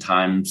 and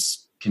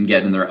oftentimes can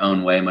get in their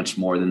own way much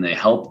more than they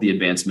help the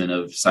advancement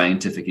of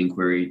scientific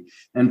inquiry.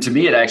 And to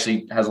me, it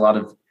actually has a lot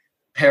of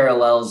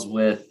parallels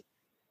with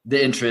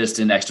the interest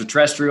in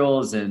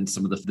extraterrestrials and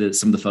some of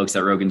the folks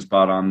that Rogan's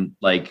brought on,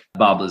 like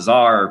Bob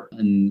Lazar,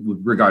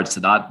 in regards to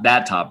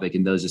that topic,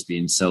 and those just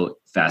being so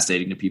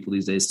fascinating to people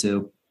these days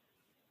too.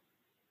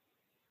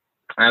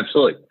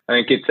 Absolutely. I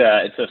think it's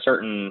a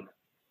certain,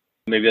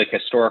 maybe like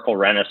historical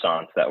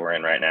renaissance that we're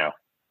in right now.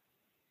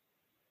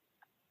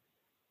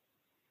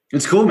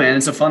 It's cool, man.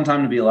 It's a fun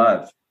time to be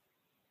alive.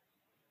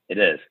 It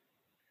is.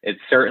 It's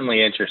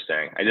certainly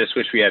interesting. I just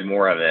wish we had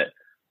more of it.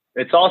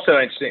 It's also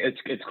interesting.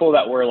 It's cool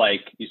that we're,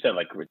 like you said,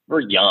 like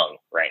we're young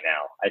right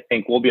now. I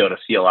think we'll be able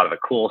to see a lot of the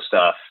cool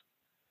stuff,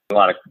 a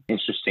lot of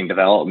interesting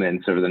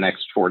developments over the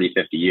next 40,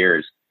 50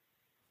 years.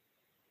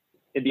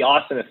 It'd be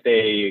awesome if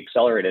they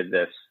accelerated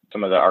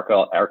some of the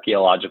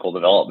archaeological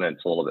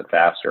developments a little bit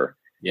faster.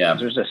 Yeah.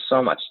 There's just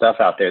so much stuff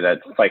out there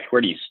that's like,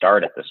 where do you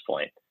start at this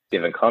point?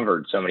 They've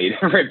uncovered so many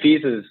different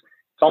pieces.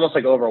 It's almost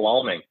like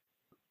overwhelming.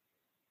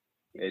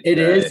 It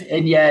is.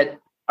 And yet,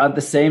 on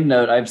the same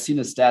note, I've seen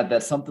a stat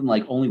that something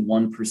like only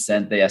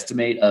 1% they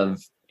estimate of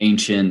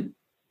ancient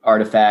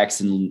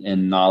artifacts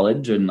and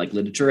knowledge and like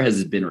literature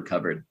has been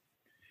recovered.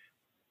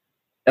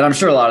 And I'm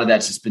sure a lot of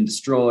that's just been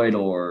destroyed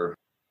or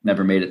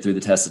never made it through the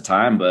test of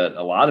time, but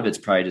a lot of it's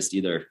probably just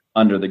either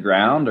under the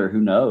ground or who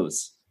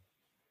knows.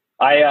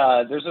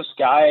 There's this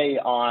guy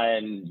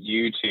on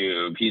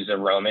YouTube. He's a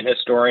Roman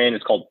historian.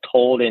 It's called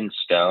Told in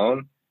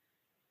Stone.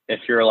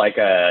 If you're like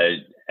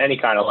any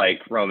kind of like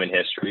Roman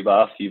history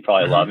buff, you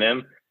probably love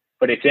him.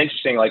 But it's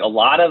interesting, like a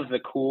lot of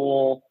really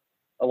cool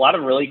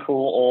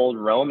old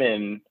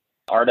Roman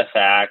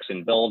artifacts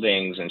and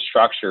buildings and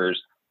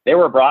structures, they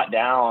were brought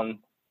down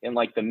in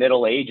like the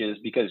Middle Ages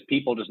because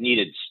people just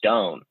needed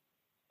stone.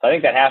 So I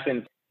think that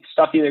happens.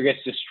 Stuff either gets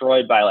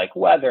destroyed by like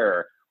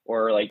weather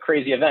or like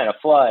crazy event, a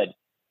flood,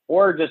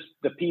 or just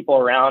the people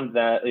around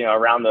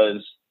around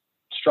those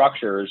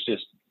structures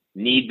just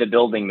need the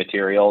building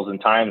materials and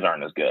times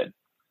aren't as good.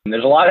 And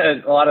there's a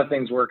lot of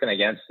things working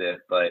against it,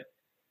 but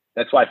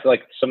that's why I feel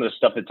like some of the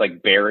stuff that's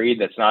like buried,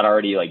 that's not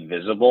already like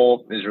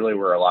visible, is really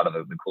where a lot of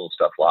the cool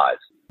stuff lies.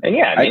 And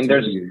yeah, I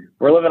mean,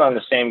 we're living on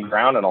the same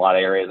ground in a lot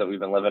of areas that we've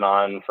been living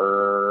on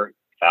for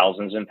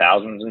thousands and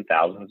thousands and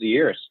thousands of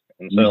years.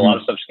 And so a lot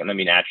of stuff's going to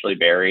be naturally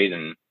buried.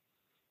 And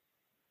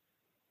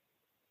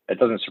it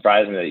doesn't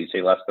surprise me that you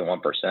say less than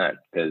 1%,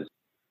 because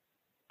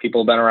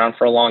people have been around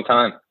for a long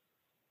time.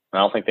 I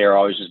don't think they were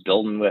always just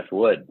building with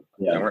wood.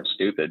 Yeah. They weren't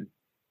stupid.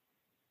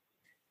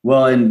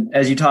 Well, and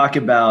as you talk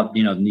about,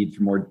 the need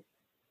for more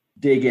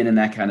digging and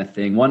that kind of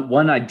thing,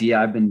 one idea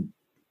I've been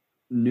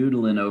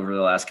noodling over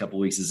the last couple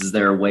of weeks is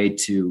there a way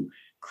to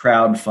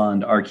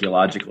crowdfund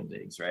archaeological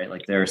digs, right?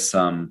 Like there's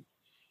some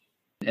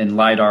and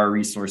LiDAR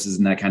resources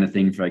and that kind of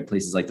thing for like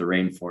places like the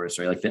rainforest,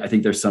 right? Like I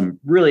think there's some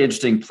really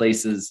interesting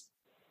places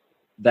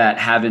that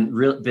haven't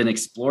really been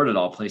explored at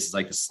all. Places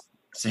like the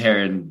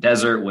Saharan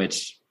desert,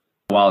 which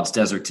while it's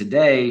desert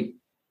today,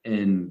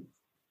 in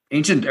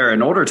ancient or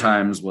in older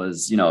times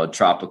was,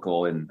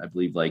 tropical and I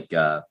believe like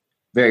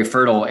very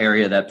fertile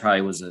area that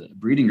probably was a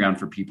breeding ground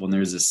for people. And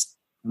there's this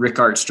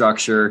Rickart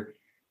structure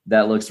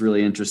that looks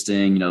really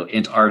interesting.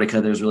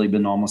 Antarctica, there's really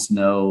been almost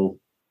no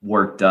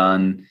work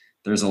done.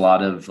 There's a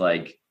lot of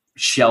like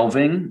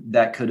shelving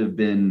that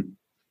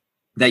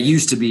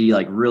used to be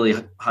like really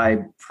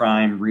high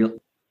prime real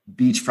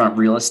beachfront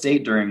real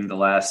estate during the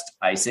last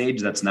ice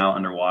age that's now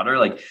underwater.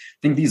 Like I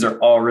think these are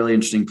all really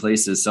interesting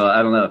places. So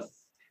I don't know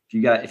if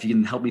you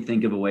can help me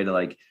think of a way to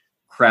like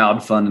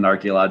crowdfund an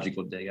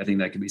archaeological dig. I think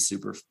that could be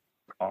super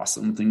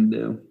awesome thing to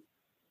do.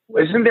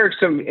 Isn't there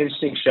some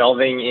interesting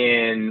shelving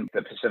in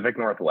the Pacific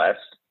Northwest?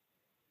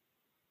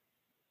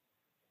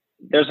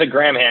 There's a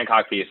Graham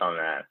Hancock piece on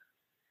that.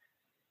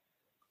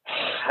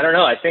 I don't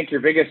know. I think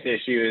your biggest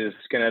issue is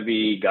going to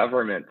be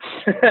government.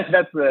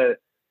 That's the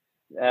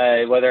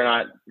whether or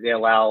not they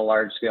allow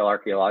large scale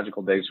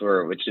archaeological digs,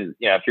 which is,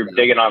 if you're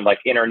digging on like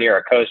in or near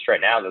a coast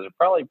right now, those are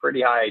probably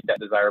pretty high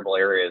desirable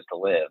areas to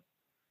live,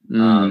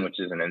 which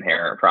is an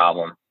inherent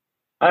problem.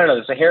 I don't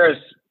know.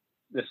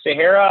 The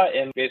Sahara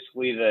and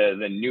basically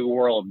the New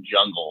World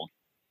jungle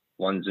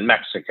ones in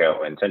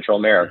Mexico and Central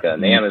America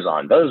and the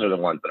Amazon, those are the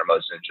ones that are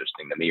most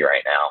interesting to me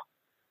right now.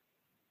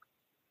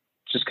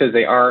 Just because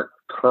they aren't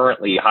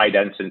currently high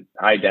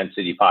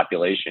density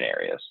population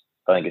areas.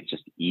 I think it's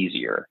just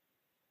easier.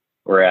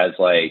 Whereas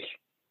like,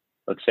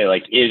 let's say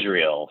like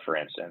Israel, for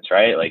instance,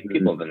 right? Like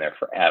people have been there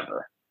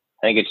forever.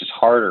 I think it's just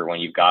harder when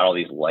you've got all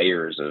these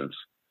layers of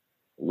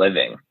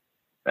living.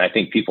 And I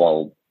think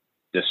people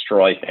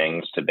destroy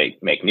things to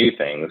make new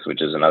things,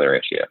 which is another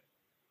issue.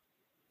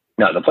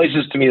 No, the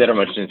places to me that are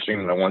most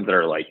interesting are the ones that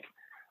are like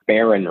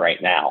barren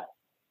right now,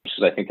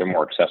 because I think they're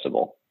more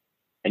accessible.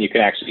 And you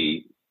can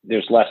actually,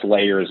 there's less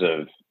layers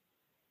of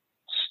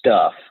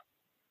stuff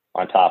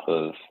on top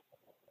of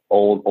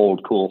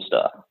old cool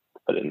stuff,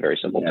 put it in very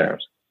simple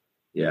terms.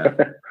 Yeah.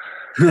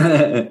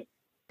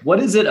 What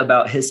is it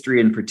about history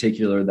in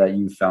particular that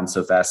you found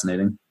so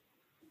fascinating?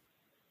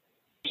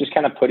 Just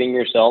kind of putting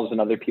yourselves in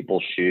other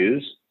people's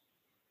shoes.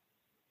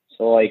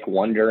 So like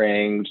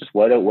wondering just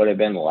what it would have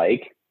been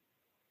like.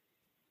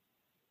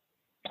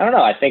 I don't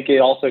know. I think it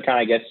also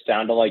kind of gets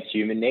down to like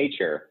human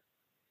nature.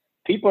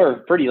 People are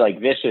pretty like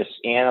vicious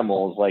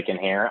animals, like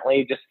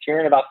inherently. Just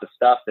hearing about the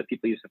stuff that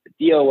people used to have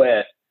to deal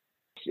with,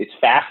 it's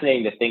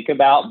fascinating to think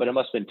about, but it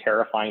must have been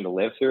terrifying to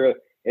live through.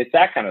 It's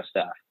that kind of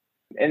stuff.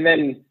 And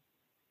then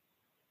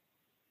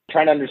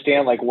trying to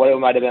understand like what it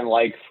might have been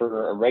like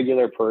for a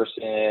regular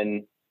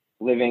person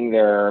living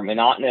their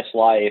monotonous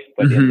life,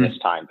 but in this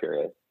time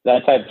period.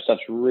 That type of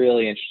stuff's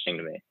really interesting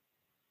to me.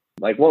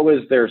 Like what were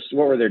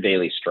their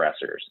daily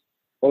stressors?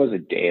 What was a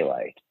day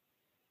like?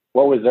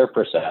 What was their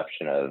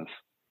perception of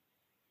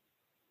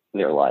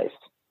their life?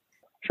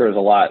 I'm sure it was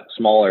a lot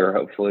smaller,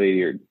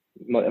 hopefully, or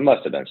it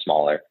must have been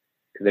smaller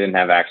because they didn't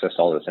have access to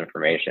all this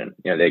information.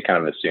 They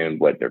kind of assumed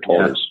what they're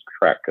told is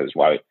correct, because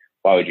why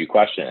would you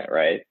question it,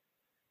 right?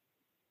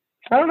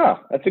 I don't know.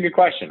 That's a good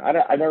question. I've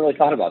never really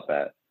thought about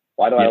that.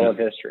 Why do I love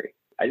history?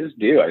 I just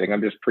do. I think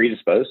I'm just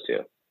predisposed to.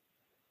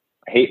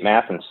 I hate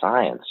math and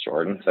science,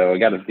 Jordan. So we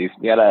got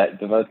to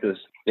devote this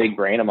big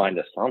brain of mine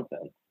to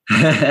something.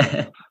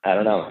 I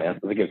don't know, man.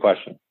 That's a good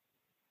question.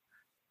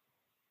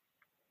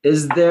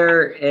 Is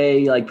there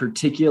a like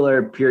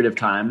particular period of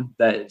time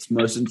that's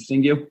most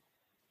interesting to you?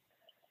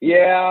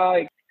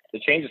 Yeah,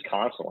 it changes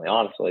constantly,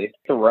 honestly.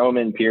 The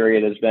Roman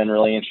period has been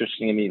really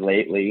interesting to me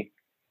lately,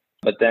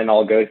 but then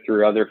I'll go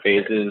through other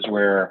phases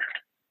where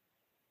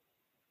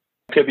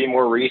it could be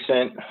more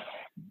recent.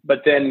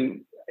 But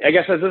then I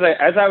guess as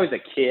I was a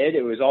kid,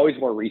 it was always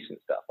more recent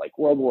stuff like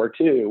World War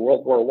II,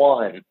 World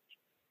War I,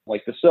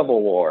 like the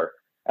Civil War.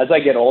 As I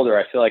get older,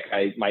 I feel like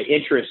my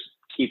interest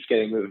keeps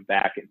getting moved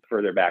back and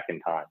further back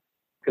in time.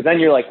 Because then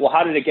you're like, well,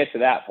 how did it get to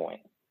that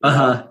point?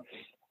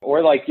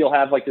 Or like you'll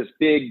have like this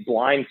big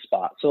blind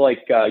spot. So like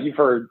you've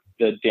heard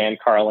the Dan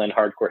Carlin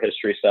hardcore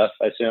history stuff,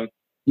 I assume.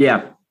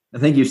 Yeah, I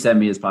think you've sent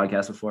me his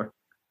podcast before.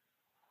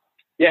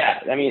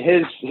 Yeah, I mean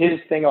his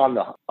thing on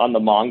the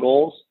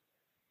Mongols,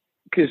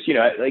 because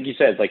like you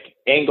said, like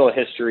Anglo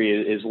history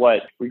is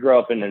what we grew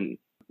up in, a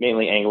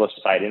mainly Anglo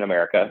society in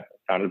America,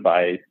 founded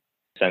by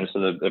sense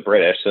of the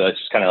British. So that's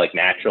just kind of like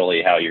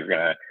naturally how you're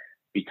gonna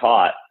be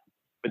taught.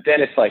 But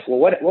then it's like, well,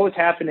 what was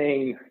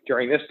happening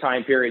during this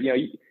time period?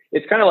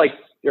 It's kind of like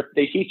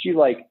they teach you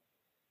like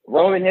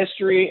Roman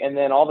history, and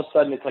then all of a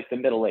sudden it's like the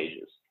Middle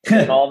Ages, and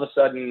then all of a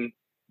sudden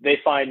they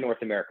find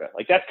North America.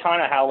 Like that's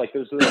kind of how like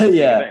those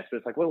events. But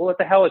it's like, well, what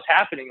the hell is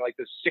happening? Like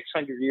there's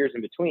 600 years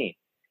in between.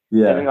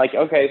 Yeah. And then like,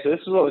 okay, so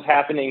this is what was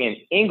happening in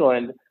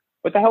England.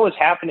 What the hell was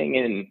happening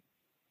in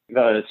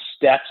the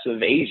steppes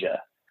of Asia?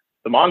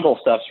 The Mongol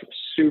stuff's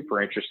super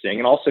interesting,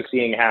 and also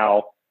seeing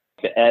how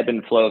the ebb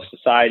and flow of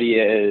society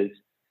is.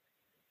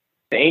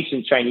 The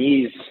ancient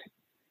Chinese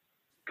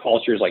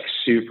culture is like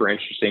super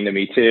interesting to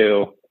me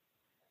too.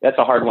 That's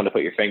a hard one to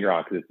put your finger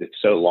on because it's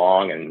so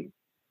long and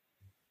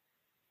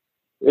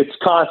it's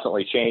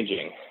constantly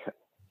changing.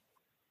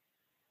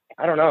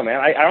 I don't know,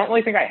 man. I don't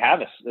really think I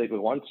have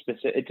one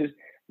specific. It just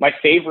my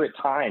favorite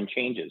time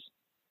changes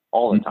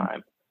all the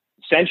time.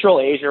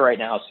 Central Asia right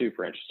now is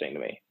super interesting to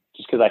me,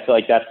 just because I feel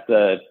like that's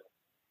the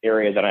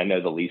area that I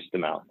know the least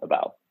amount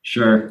about.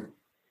 Sure.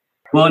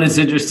 Well, and it's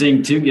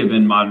interesting too,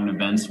 given modern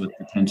events with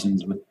the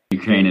tensions with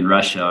Ukraine and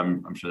Russia.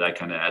 I'm sure that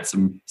kind of adds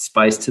some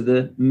spice to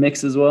the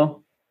mix as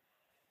well.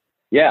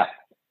 Yeah.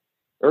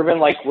 Urban,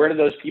 like, where did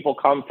those people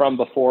come from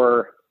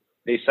before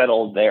they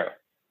settled there?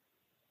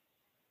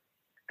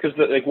 Because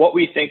like what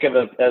we think of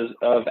as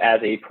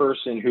a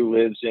person who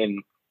lives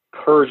in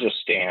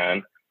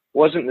Kyrgyzstan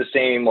wasn't the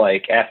same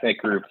like ethnic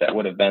group that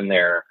would have been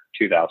there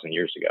 2,000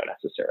 years ago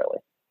necessarily.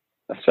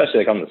 Especially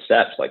like on the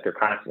steppes, like they're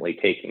constantly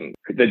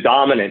the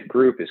dominant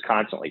group is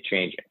constantly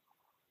changing.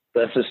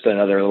 That's just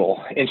another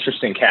little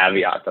interesting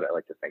caveat that I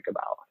like to think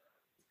about.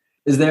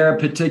 Is there a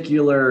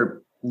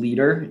particular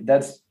leader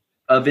that's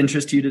of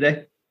interest to you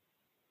today?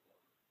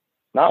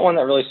 Not one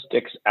that really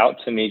sticks out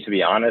to me, to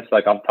be honest.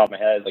 Like off the top of my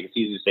head, like it's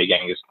easy to say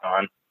Genghis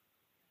Khan.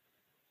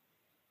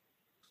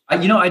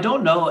 I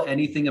don't know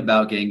anything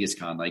about Genghis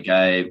Khan. Like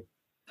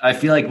I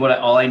feel like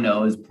all I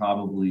know is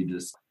probably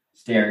just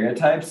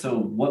stereotypes. So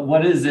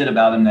what is it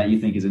about him that you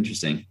think is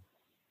interesting?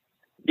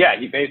 Yeah,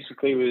 he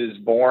basically was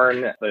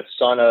born the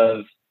son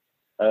of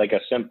like a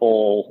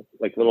simple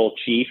like little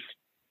chief.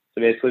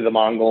 So basically the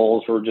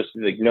Mongols were just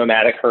like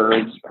nomadic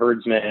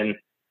herdsmen,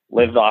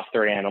 lived off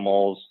their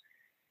animals,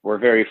 were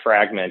very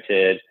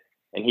fragmented.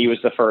 And he was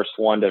the first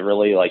one to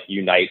really like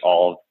unite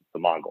all of the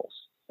Mongols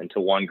into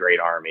one great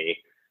army.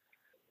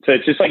 So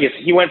it's just like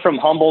he went from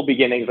humble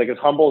beginnings, like as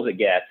humble as it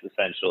gets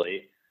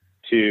essentially,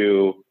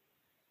 to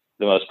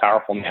the most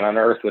powerful man on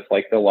earth with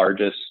like the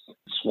largest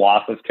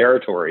swath of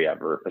territory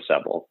ever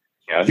assembled.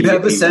 Do you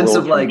have a sense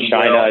of like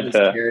China what his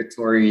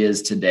territory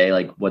is today,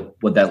 like what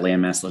that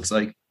landmass looks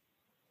like?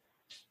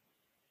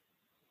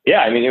 Yeah,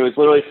 I mean, it was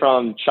literally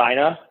from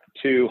China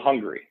to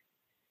Hungary.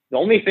 The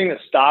only thing that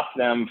stopped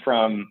them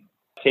from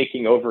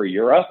taking over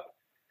Europe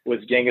was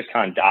Genghis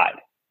Khan died.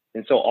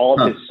 And so all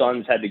of his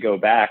sons had to go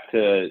back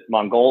to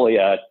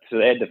Mongolia. So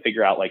they had to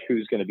figure out like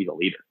who's going to be the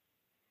leader.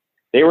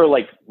 They were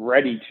like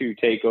ready to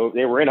take over.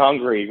 They were in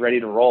Hungary, ready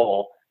to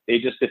roll. They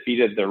just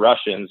defeated the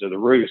Russians or the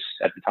Rus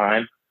at the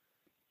time,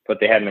 but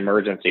they had an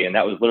emergency. And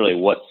that was literally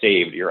what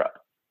saved Europe.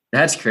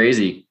 That's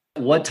crazy.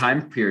 What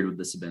time period would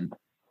this have been?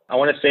 I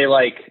want to say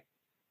like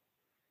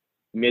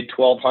mid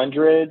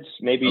 1200s,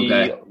 maybe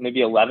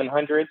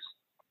 1100s.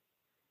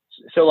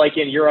 So like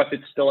in Europe,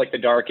 it's still like the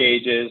Dark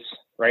Ages,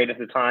 right at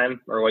the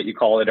time, or what you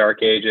call the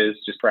Dark Ages,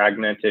 just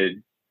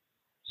fragmented,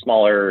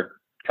 smaller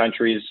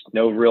countries,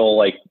 no real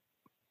like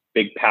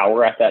big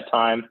power at that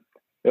time.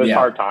 It was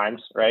hard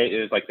times, right?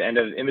 It was like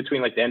in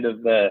between like the end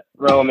of the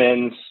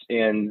Romans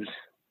and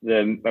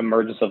the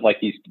emergence of like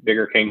these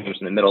bigger kingdoms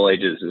in the Middle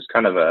Ages. Is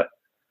kind of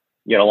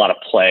you had a lot of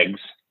plagues,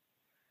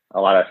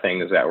 a lot of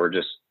things that were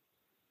just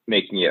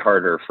making it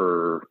harder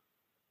for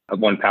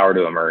one power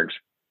to emerge.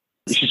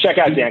 You should check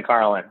out Dan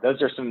Carlin.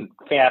 Those are some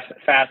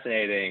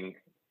fascinating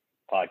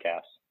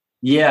podcasts.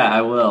 Yeah,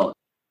 I will.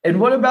 And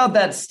what about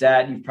that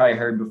stat you've probably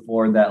heard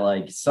before that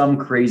like some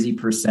crazy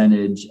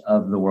percentage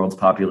of the world's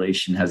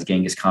population has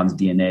Genghis Khan's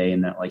DNA,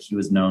 and that like he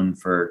was known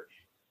for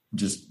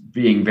just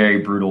being very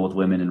brutal with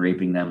women and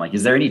raping them? Like,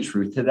 is there any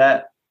truth to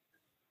that?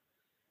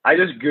 I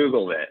just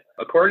Googled it.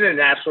 According to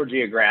National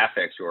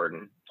Geographic,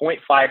 Jordan,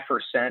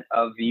 0.5%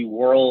 of the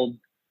world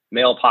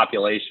male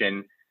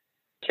population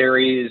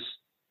carries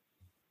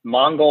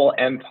Mongol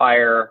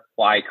Empire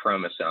Y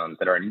chromosomes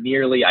that are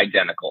nearly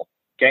identical.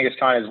 Genghis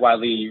Khan is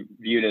widely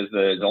viewed as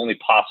the only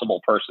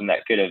possible person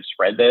that could have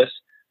spread this.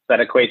 That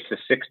equates to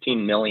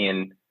 16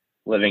 million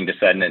living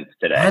descendants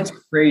today. That's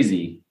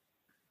crazy.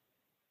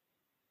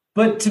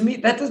 But to me,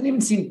 that doesn't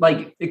even seem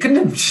like it couldn't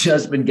have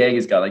just been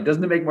Genghis Khan. Like,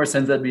 doesn't it make more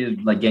sense that'd be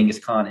like Genghis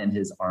Khan and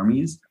his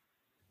armies?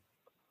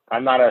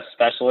 I'm not a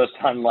specialist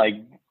on like,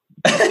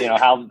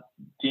 how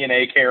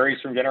DNA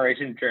carries from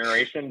generation to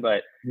generation,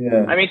 but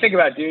I mean, think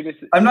about it,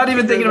 dude. I'm not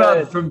even thinking about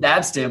it from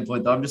that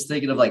standpoint, though. I'm just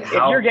thinking of like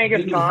how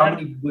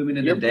many women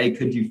in a day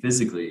could you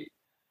physically?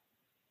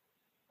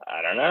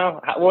 I don't know.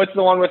 What's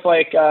the one with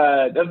like,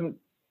 doesn't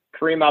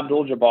Kareem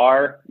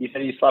Abdul-Jabbar, you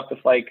said he slept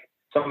with like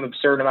some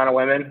absurd amount of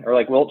women, or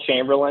like Wilt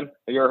Chamberlain?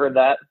 Have you ever heard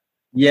that?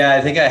 Yeah,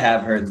 I think I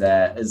have heard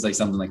that. It's like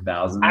something like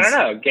thousands. I don't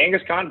know.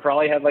 Genghis Khan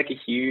probably had like a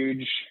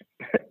huge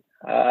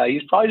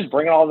He's probably just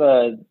bringing all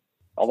the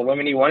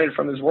women he wanted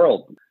from his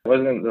world. It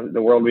wasn't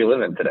the world we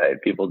live in today.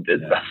 People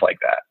did stuff like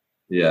that.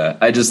 Yeah,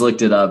 I just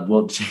looked it up.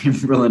 Wilt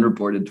Chamberlain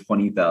reported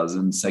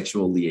 20,000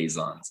 sexual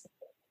liaisons.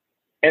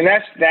 And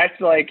that's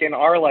like in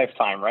our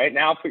lifetime, right?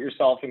 Now put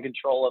yourself in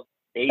control of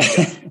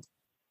Asia.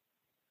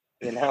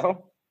 You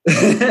know?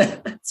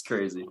 It's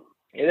crazy.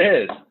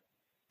 It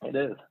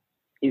is.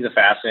 He's a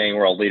fascinating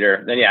world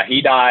leader. Then, yeah,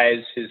 he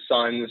dies. His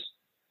sons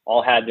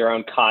all had their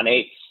own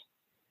khanates,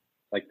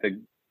 like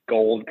the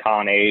gold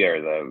khanate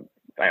or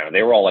I don't know,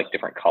 they were all like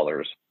different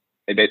colors.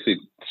 They basically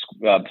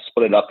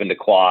split it up into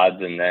quads,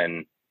 and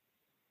then,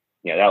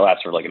 that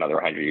lasted for like another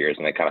 100 years,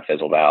 and it kind of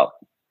fizzled out.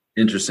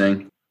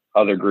 Interesting.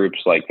 Other groups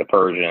like the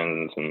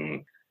Persians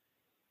and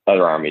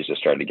other armies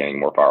just started getting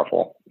more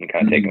powerful and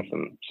kind of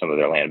taking some of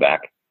their land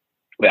back.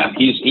 Yeah,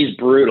 he's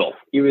brutal.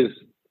 He was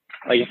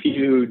like, if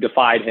you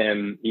defied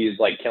him, he's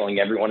like killing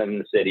everyone in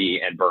the city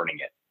and burning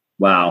it.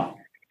 Wow.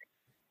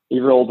 He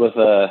ruled with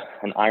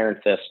an iron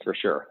fist for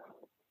sure.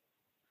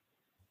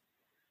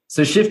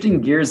 So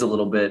shifting gears a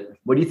little bit,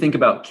 what do you think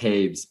about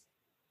caves?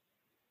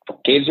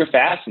 Caves are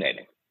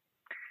fascinating.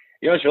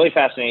 It's really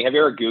fascinating. Have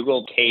you ever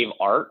Googled cave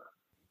art?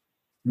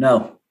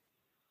 No.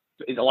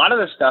 A lot of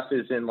the stuff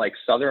is in like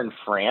southern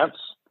France.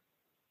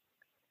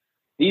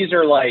 These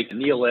are like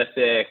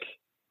Neolithic.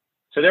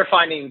 So they're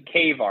finding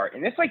cave art,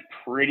 and it's like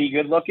pretty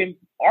good looking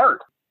art.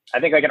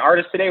 I think like an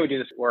artist today would do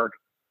this work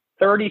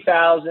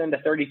 30,000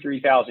 to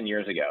 33,000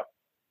 years ago.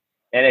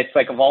 And it's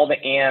like of all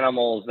the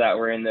animals that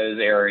were in those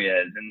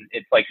areas, and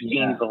it's like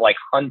scenes of like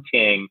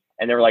hunting,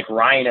 and there were like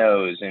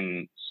rhinos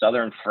in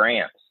southern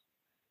France.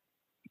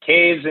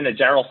 Caves in a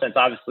general sense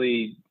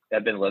obviously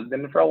have been lived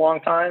in for a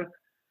long time,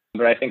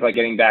 but I think like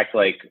getting back to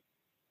like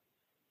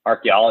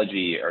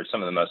archaeology are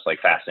some of the most like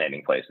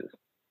fascinating places.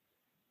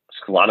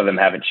 A lot of them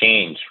haven't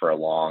changed for a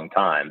long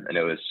time, and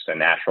it was a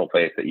natural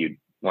place that you'd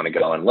want to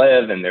go and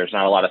live, and there's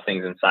not a lot of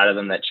things inside of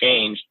them that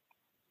changed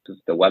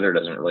because the weather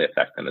doesn't really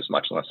affect them as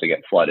much unless they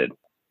get flooded.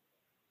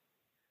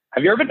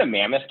 Have you ever been to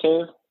Mammoth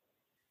Cave?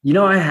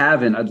 I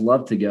haven't. I'd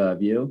love to go.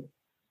 Have you?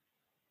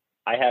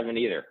 I haven't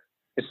either.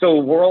 It's the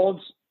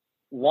world's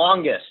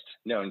longest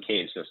known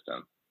cave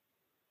system.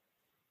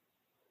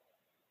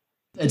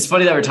 It's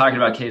funny that we're talking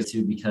about caves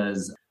too,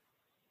 because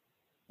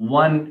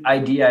one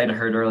idea I'd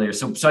heard earlier.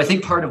 So I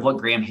think part of what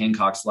Graham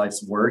Hancock's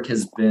life's work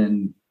has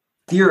been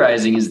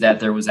theorizing is that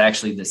there was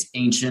actually this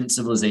ancient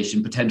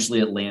civilization,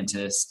 potentially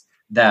Atlantis,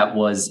 that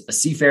was a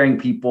seafaring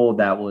people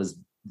that was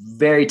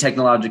very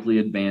technologically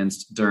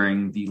advanced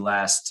during the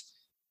last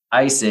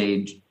ice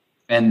age,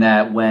 and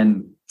that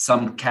when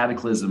some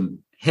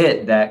cataclysm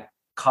hit that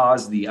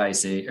caused the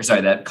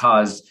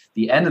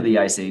end of the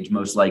ice age,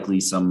 most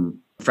likely some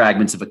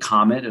fragments of a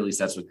comet. At least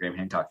that's what Graham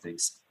Hancock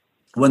thinks.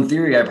 One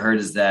theory I've heard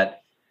is that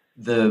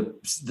the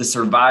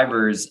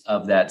survivors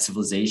of that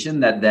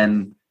civilization, that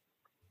then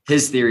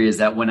his theory is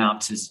that went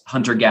out to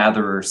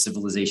hunter-gatherer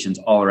civilizations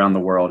all around the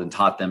world and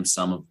taught them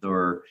some of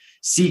their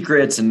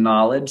secrets and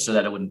knowledge so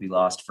that it wouldn't be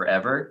lost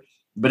forever.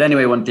 But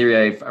anyway, one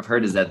theory I've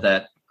heard is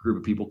that group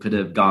of people could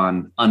have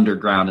gone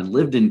underground and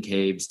lived in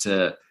caves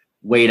to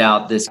wait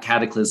out this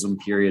cataclysm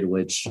period,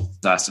 which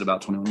lasted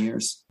about 21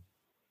 years.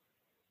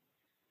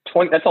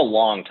 That's a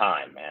long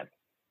time, man.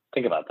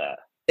 Think about that.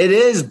 It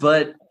is,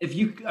 but if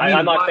you...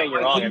 I'm not saying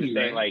you're wrong. I'm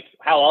saying, like,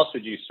 how else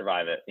would you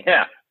survive it?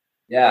 Yeah.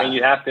 I mean,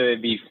 you'd have to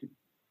be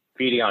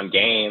feeding on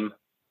game.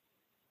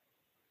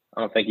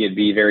 I don't think it'd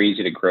be very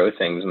easy to grow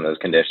things in those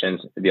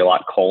conditions. It'd be a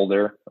lot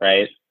colder,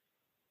 right?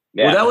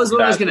 Yeah, well, that was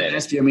what I was going to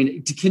ask you. I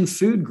mean, can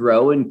food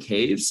grow in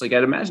caves? Like,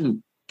 I'd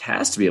imagine it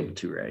has to be able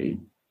to, right?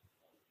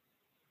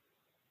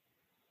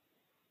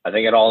 I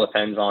think it all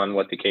depends on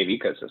what the cave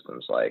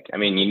ecosystem's like. I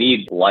mean, you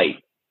need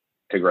light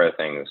to grow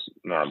things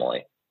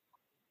normally.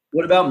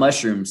 What about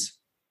mushrooms?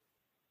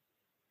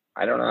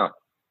 I don't know.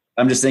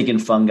 I'm just thinking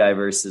fungi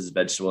versus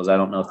vegetables. I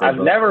don't know if I've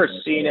never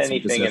seen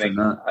anything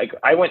like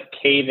I went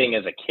caving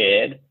as a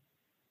kid.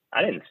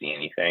 I didn't see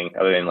anything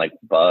other than like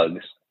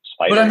bugs,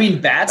 spiders. But I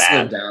mean, bats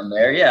live down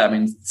there. Yeah, I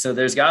mean, so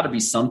there's got to be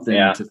something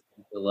to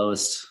the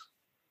lowest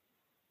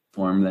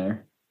form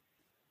there.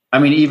 I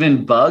mean,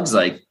 even bugs,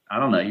 like, I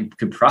don't know, you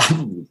could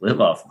probably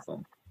live off of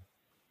them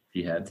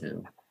if you had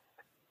to.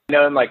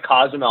 In like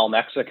Cozumel,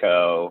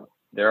 Mexico,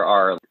 there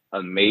are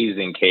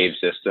amazing cave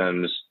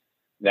systems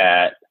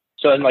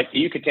so in like the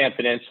Yucatan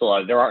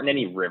Peninsula, there aren't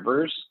any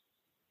rivers.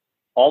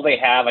 All they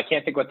have, I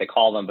can't think what they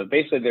call them, but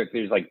basically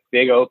there's like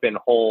big open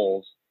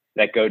holes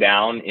that go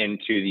down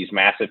into these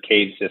massive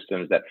cave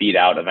systems that feed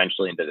out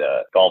eventually into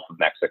the Gulf of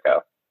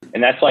Mexico.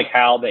 And that's like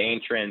how the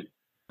ancient,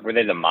 were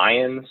they the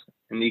Mayans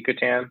in the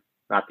Yucatan,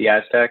 not the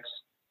Aztecs?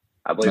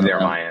 I believe they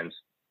were Mayans.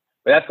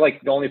 But that's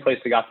like the only place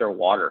they got their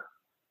water.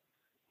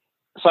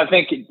 So I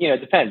think, it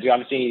depends. You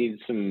obviously need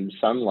some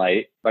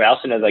sunlight, but I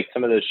also know like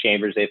some of those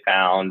chambers they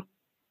found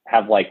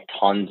have like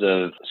tons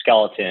of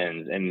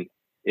skeletons. And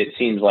it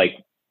seems like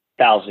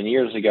 1,000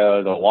 years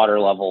ago, the water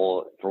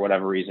level, for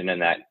whatever reason, in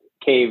that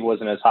cave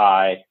wasn't as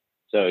high.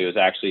 So it was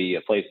actually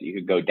a place that you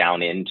could go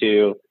down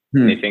into.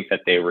 They think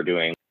that they were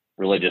doing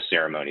religious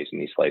ceremonies in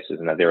these places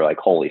and that they were like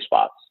holy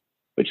spots.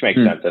 which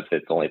makes sense if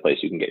it's the only place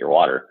you can get your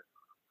water.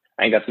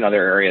 I think that's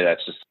another area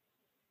that's just,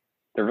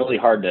 they're really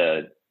hard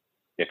to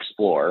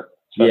explore,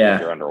 especially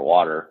if you're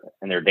underwater,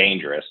 and they're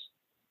dangerous.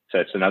 So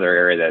it's another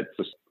area that's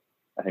just,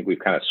 I think we've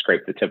kind of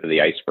scraped the tip of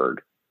the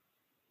iceberg.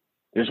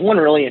 There's one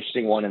really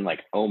interesting one in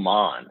like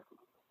Oman.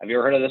 Have you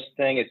ever heard of this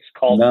thing? It's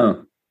called,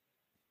 No.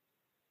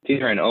 It's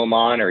either in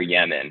Oman or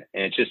Yemen.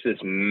 And it's just this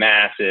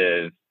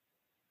massive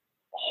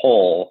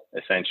hole,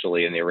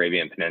 essentially, in the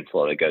Arabian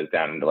Peninsula that goes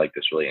down into like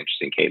this really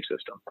interesting cave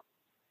system.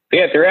 But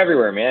yeah, they're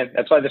everywhere, man.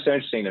 That's why they're so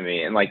interesting to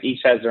me. And like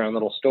each has their own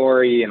little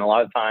story. And a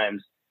lot of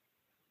times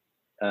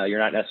you're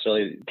not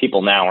necessarily,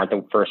 people now aren't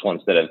the first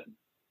ones that have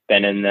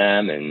been in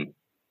them. And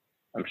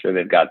I'm sure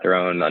they've got their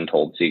own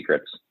untold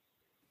secrets.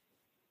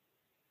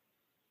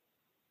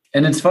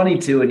 And it's funny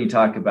too, when you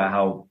talk about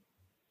how,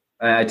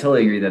 I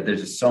totally agree that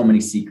there's just so many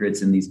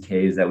secrets in these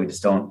caves that we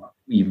just don't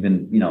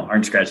even,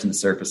 aren't scratching the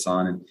surface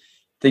on. And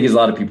I think as a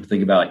lot of people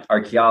think about like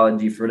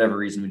archaeology, for whatever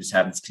reason, we just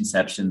have this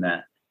conception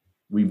that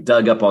we've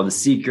dug up all the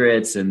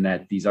secrets and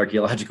that these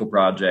archaeological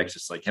projects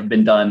just like have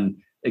been done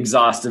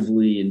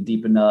exhaustively and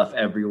deep enough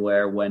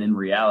everywhere, when in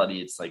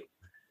reality, it's like,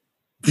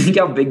 think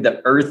how big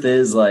the earth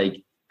is,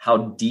 like how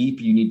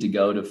deep you need to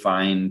go to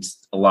find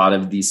a lot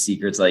of these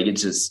secrets. Like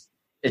it's just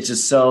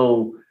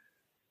so,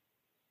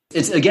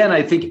 it's, again,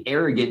 I think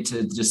arrogant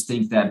to just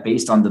think that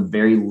based on the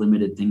very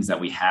limited things that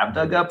we have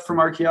dug up from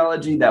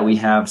archaeology, that we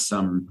have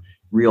some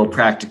real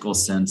practical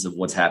sense of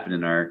what's happened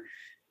in our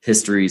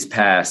history's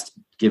past,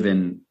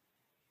 given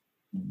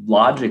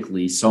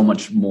logically so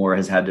much more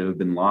has had to have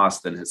been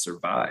lost than has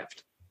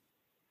survived.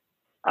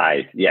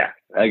 Like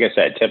I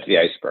said, tip of the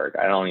iceberg.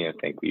 I don't even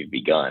think we've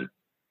begun.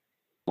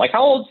 Like,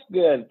 how old's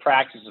the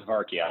practice of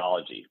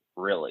archaeology,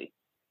 really?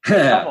 A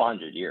couple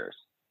hundred years,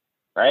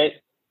 right?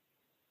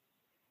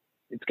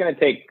 It's going to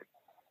take,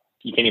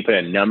 you can't even put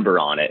a number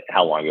on it,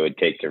 how long it would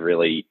take to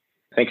really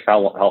think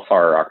how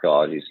far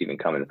archaeology has even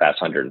come in the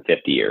past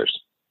 150 years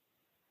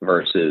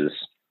versus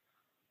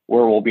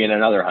where we'll be in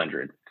another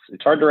 100.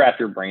 It's hard to wrap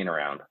your brain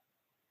around.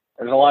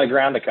 There's a lot of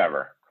ground to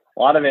cover. A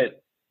lot of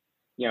it,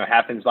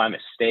 happens by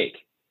mistake.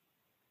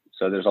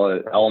 So there's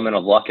an element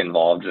of luck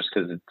involved just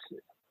because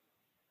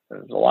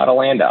there's a lot of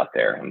land out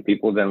there and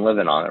people have been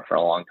living on it for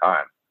a long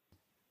time.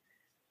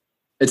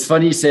 It's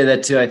funny you say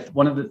that too.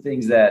 One of the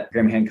things that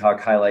Graham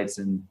Hancock highlights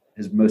in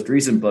his most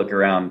recent book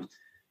around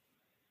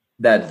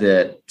that,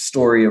 the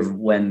story of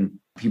when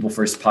people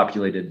first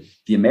populated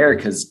the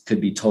Americas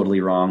could be totally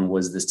wrong,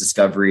 was this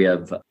discovery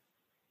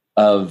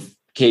of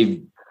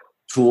cave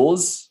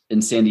tools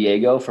in San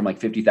Diego from like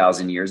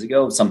 50,000 years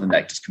ago, something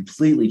that just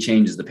completely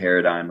changes the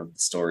paradigm of the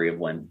story of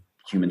when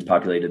humans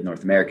populated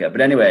North America. But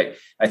anyway,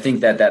 I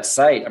think that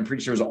site, I'm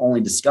pretty sure, was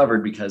only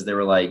discovered because they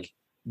were like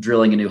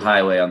drilling a new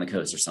highway on the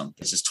coast or something.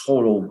 It's just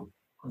total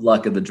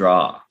luck of the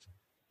draw.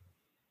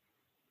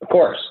 Of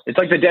course. It's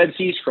like the Dead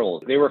Sea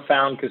Scrolls. They were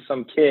found because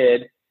some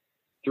kid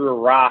threw a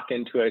rock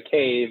into a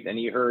cave and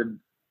he heard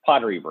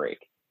pottery break.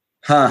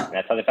 And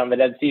that's how they found the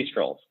Dead Sea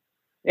Scrolls.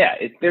 Yeah,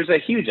 there's a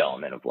huge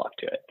element of luck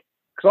to it.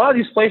 Because a lot of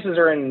these places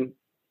are in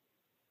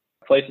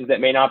places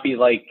that may not be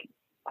like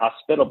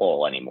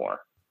hospitable anymore.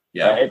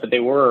 Yeah. Right? But they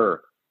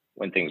were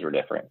when things were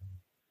different.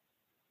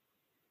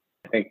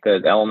 I think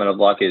the element of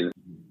luck is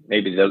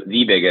maybe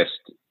the biggest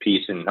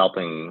piece in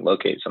helping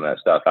locate some of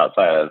that stuff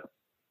outside of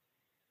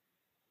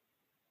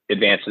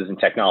advances in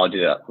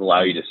technology that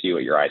allow you to see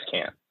what your eyes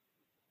can't.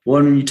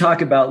 Well, when you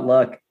talk about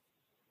luck,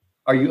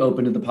 are you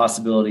open to the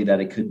possibility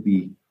that it could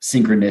be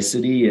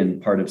synchronicity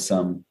and part of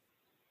some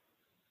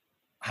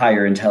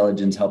higher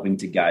intelligence helping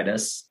to guide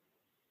us?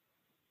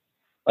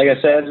 Like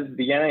I said at the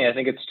beginning, I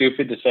think it's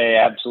stupid to say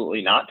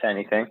absolutely not to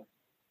anything.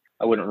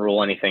 I wouldn't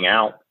rule anything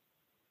out.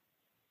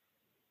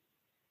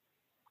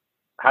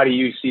 How do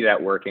you see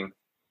that working?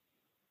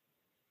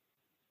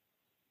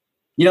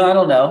 I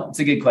don't know. It's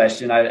a good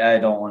question. I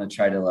don't want to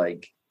try to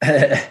like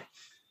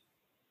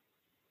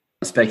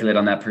speculate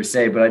on that per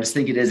se, but I just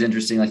think it is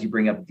interesting. Like you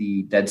bring up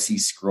the Dead Sea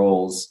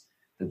Scrolls,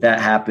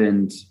 that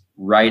happened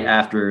right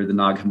after the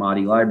Nag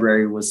Hammadi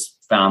library was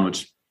found,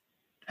 which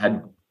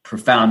had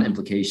profound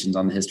implications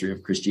on the history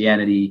of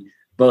Christianity,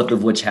 both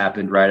of which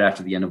happened right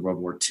after the end of World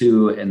War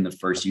II and the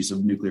first use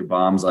of nuclear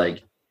bombs.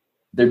 Like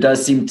there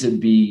does seem to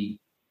be,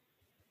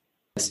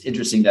 it's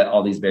interesting that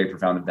all these very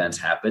profound events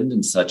happened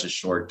in such a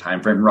short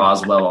time frame.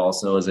 Roswell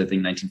also is, I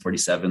think,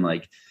 1947.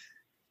 Like,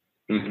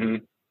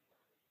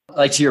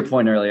 like to your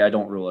point earlier, I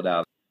don't rule it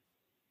out.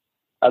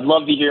 I'd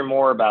love to hear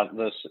more about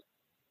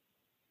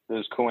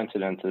those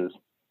coincidences.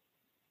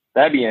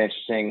 That'd be an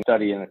interesting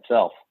study in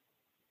itself.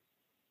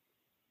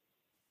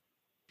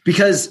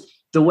 Because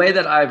the way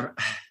that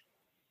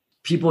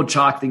people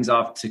chalk things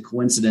off to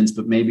coincidence,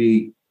 but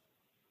maybe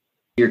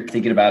you're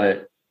thinking about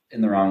it in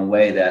the wrong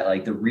way, that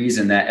like the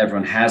reason that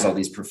everyone has all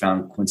these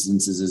profound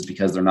coincidences is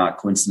because they're not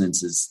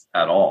coincidences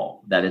at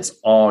all, that it's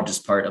all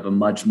just part of a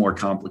much more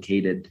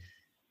complicated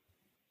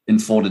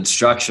enfolded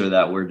structure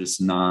that we're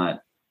just not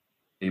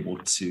able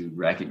to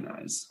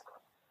recognize.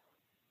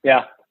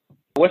 Yeah.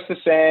 What's the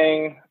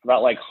saying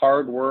about like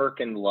hard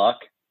work and luck?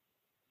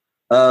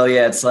 Oh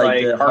yeah, it's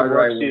like the hard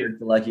harder I work, work,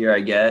 the luckier I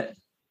get.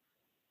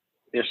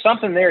 there's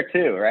something there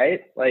too,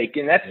 right? Like,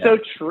 and that's so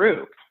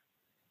true.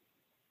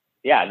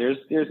 Yeah, there's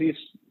these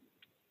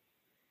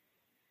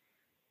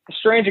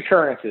strange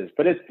occurrences,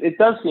 but it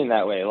does seem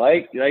that way.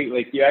 Like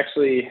you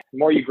actually, the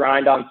more you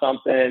grind on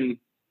something,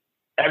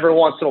 every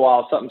once in a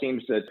while, something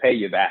seems to pay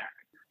you back.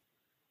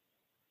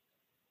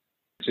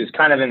 Which is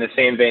kind of in the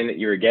same vein that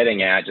you were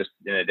getting at, just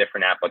in a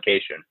different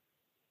application.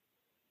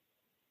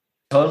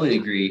 Totally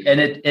agree. And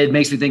it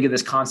makes me think of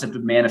this concept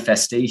of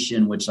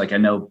manifestation, which like I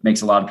know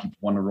makes a lot of people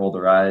want to roll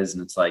their eyes.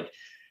 And it's like,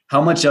 how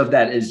much of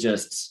that is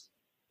just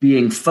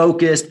being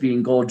focused,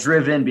 being goal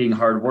driven, being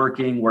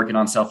hardworking, working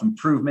on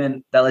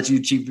self-improvement that lets you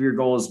achieve your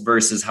goals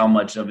versus how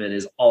much of it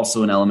is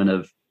also an element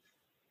of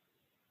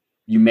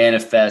you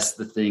manifest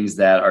the things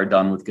that are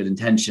done with good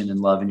intention and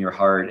love in your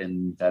heart,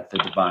 and that the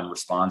divine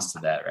responds to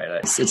that,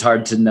 right? It's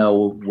hard to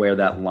know where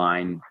that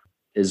line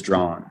is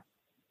drawn.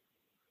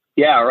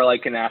 Yeah, or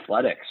like in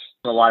athletics,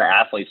 a lot of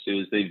athletes do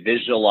is they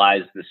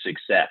visualize the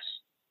success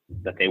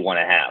that they want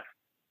to have.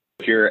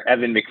 If you're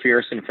Evan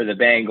McPherson for the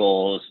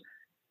Bengals,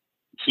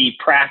 he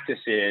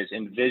practices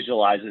and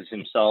visualizes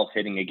himself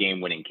hitting a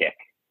game-winning kick.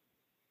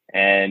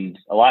 And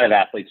a lot of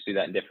athletes do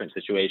that in different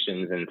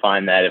situations and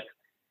find that if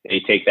they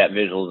take that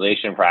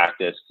visualization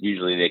practice,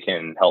 usually they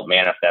can help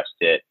manifest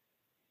it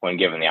when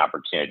given the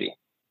opportunity.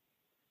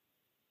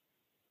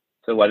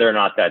 So whether or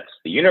not that's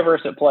the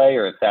universe at play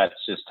or if that's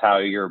just how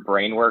your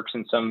brain works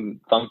in some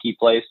funky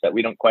place that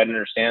we don't quite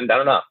understand, I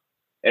don't know.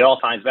 It all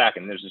ties back,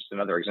 and there's just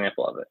another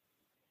example of it.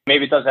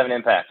 Maybe it does have an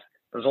impact.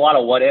 There's a lot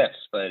of what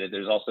ifs, but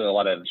there's also a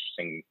lot of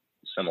interesting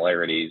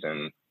similarities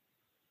and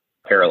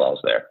parallels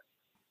there.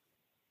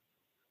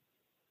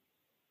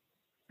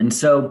 And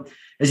so,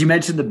 as you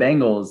mentioned, the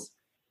Bengals,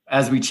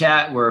 as we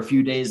chat, we're a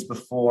few days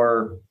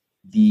before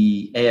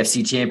the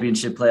AFC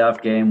Championship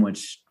playoff game,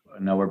 which I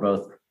know we're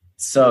both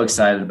so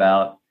excited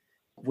about.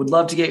 Would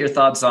love to get your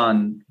thoughts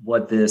on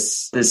what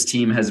this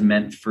team has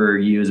meant for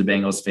you as a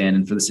Bengals fan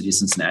and for the city of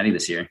Cincinnati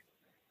this year.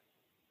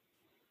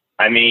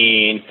 I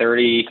mean,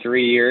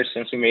 33 years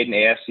since we made an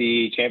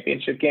AFC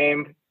Championship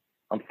game.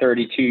 I'm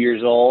 32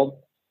 years old.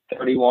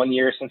 31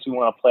 years since we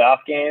won a playoff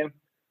game.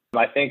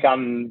 I think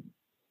I'm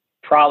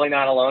probably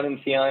not alone in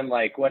feeling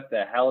like, what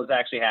the hell is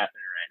actually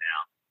happening right now?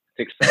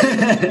 It's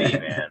exciting to see,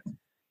 man.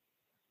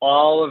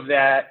 All of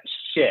that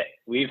shit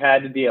we've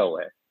had to deal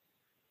with.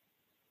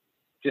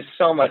 Just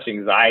so much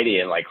anxiety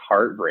and like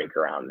heartbreak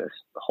around this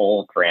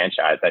whole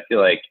franchise. I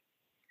feel like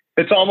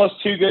it's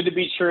almost too good to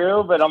be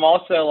true, but I'm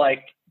also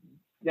like,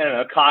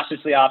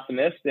 cautiously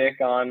optimistic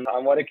on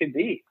what it could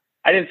be.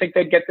 I didn't think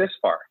they'd get this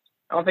far.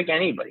 I don't think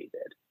anybody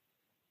did.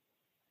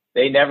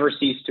 They never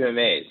cease to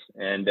amaze.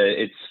 And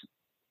it's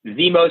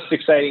the most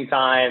exciting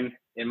time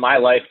in my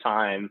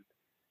lifetime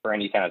for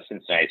any kind of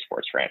Cincinnati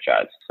sports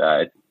franchise.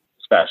 It's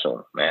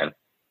special, man.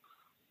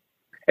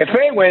 If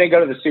they win and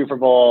go to the Super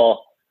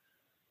Bowl,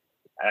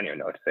 I don't even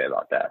know what to say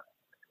about that.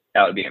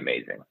 That would be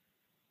amazing.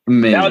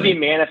 That would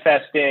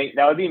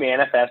be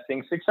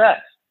manifesting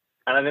success.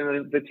 Kind of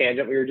in the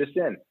tangent we were just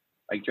in,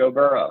 like Joe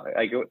Burrow.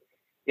 Like,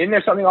 isn't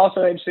there something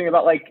also interesting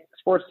about like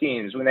sports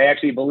teams when they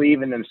actually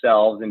believe in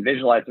themselves and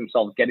visualize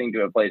themselves getting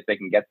to a place they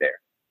can get there?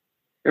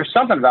 There's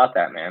something about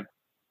that, man.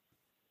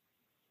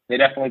 They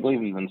definitely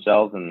believe in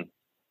themselves, and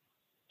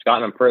it's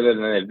gotten them further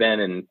than they've been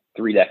in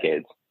 3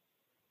 decades.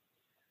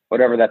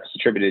 Whatever that's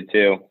attributed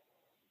to,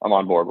 I'm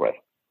on board with.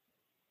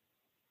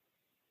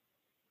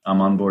 I'm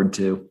on board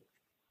too.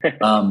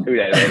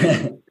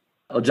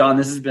 Well, John,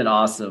 this has been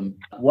awesome.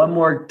 One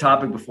more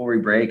topic before we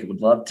break. I would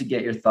love to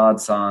get your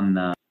thoughts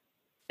on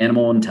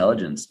animal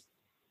intelligence.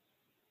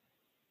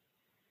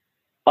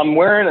 I'm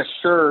wearing a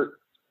shirt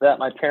that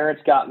my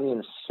parents got me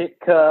in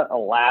Sitka,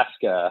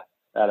 Alaska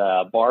at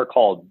a bar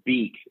called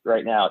Beak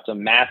right now. It's a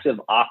massive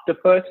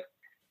octopus.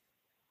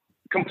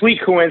 Complete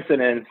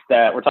coincidence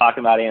that we're talking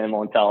about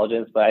animal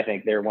intelligence, but I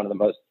think they're one of the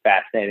most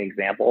fascinating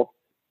examples.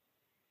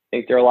 I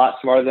think they're a lot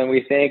smarter than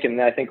we think,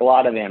 and I think a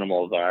lot of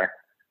animals are.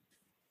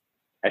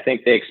 I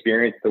think they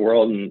experience the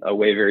world in a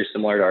way very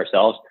similar to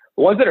ourselves.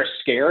 The ones that are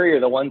scary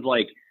are the ones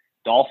like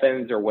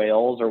dolphins or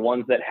whales, or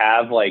ones that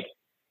have like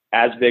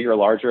as big or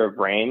larger of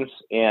brains,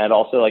 and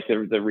also like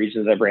the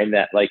regions of the brain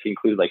that like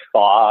include like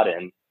thought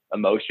and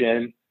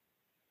emotion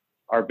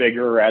are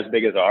bigger or as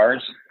big as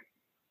ours.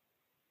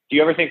 Do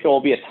you ever think there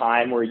will be a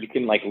time where you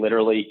can like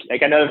literally,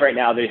 like I know right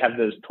now they have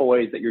those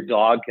toys that your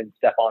dog can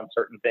step on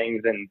certain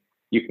things and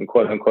you can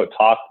quote unquote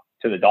talk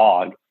to the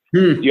dog.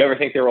 Do you ever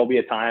think there will be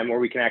a time where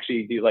we can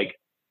actually do like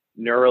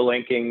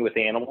neurolinking with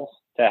animals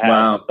to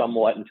have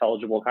somewhat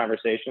intelligible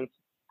conversations?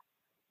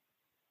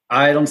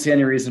 I don't see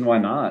any reason why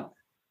not.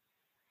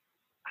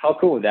 How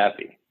cool would that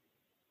be?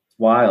 It's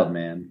wild,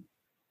 man.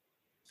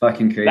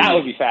 Fucking crazy. That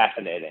would be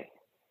fascinating.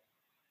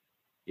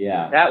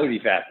 Yeah. That would be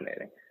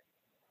fascinating.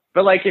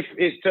 But like if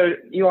so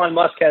Elon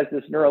Musk has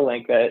this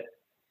Neuralink that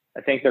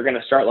I think they're going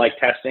to start like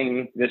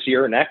testing this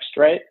year or next,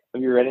 right?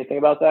 Have you read anything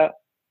about that?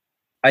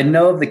 I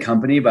know of the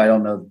company, but I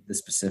don't know the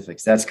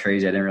specifics. That's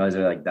crazy. I didn't realize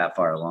they're like that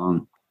far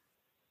along.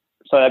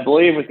 So I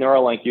believe with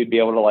Neuralink, you'd be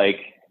able to like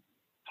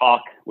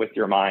talk with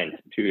your mind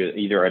to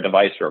either a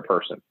device or a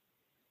person.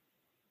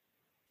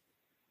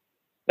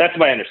 That's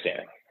my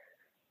understanding.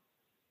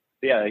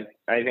 Yeah,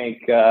 I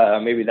think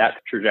maybe that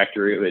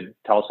trajectory would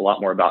tell us a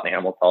lot more about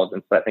animal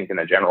intelligence. But I think in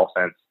a general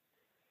sense,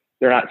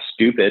 they're not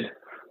stupid,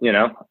 you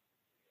know.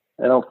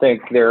 I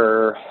think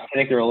they're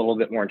a little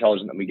bit more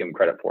intelligent than we give them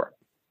credit for.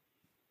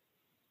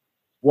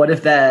 What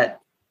if that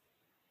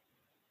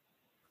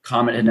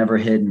comet had never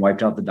hit and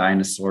wiped out the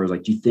dinosaurs?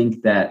 Like, do you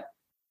think that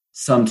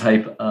some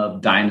type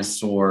of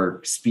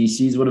dinosaur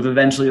species would have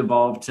eventually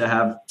evolved to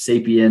have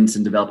sapience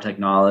and develop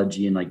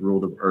technology and like rule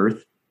the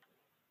earth?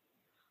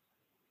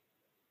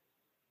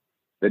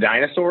 The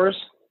dinosaurs?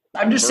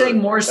 I'm just saying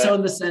more so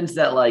in the sense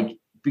that like,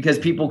 because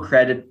people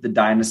credit the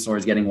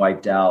dinosaurs getting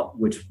wiped out,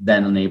 which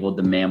then enabled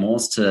the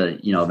mammals to,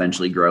 you know,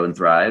 eventually grow and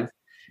thrive.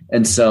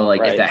 And so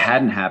like, if that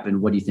hadn't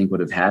happened, what do you think would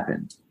have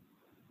happened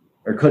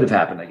or could have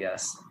happened, I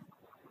guess?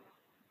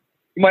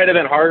 It might have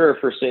been harder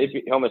for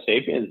Homo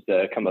sapiens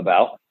to come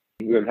about.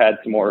 We would have had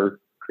some more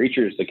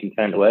creatures to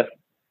contend with.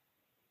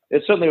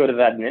 It certainly would have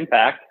had an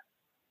impact.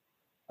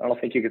 I don't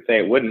think you could say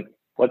it wouldn't.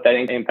 What that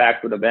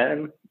impact would have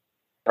been,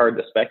 hard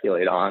to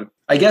speculate on.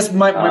 I guess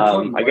my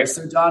point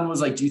so John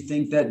was like, do you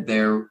think that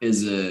there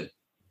is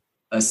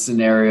a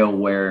scenario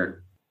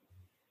where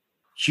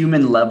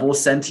human level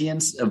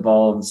sentience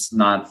evolves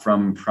not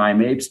from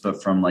primates,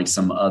 but from like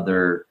some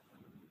other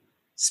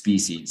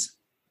species?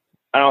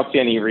 I don't see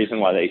any reason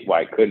why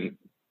it couldn't.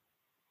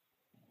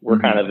 We're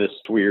kind of this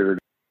weird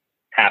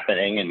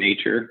happening in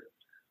nature.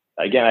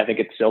 Again, I think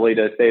it's silly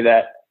to say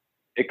that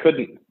it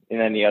couldn't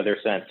in any other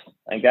sense.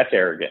 I think that's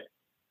arrogant.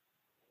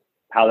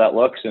 How that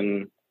looks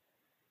and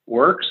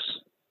works,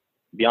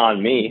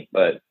 beyond me,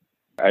 but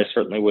I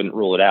certainly wouldn't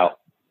rule it out.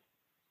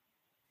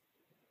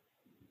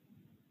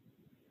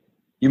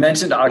 You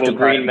mentioned octopi. Little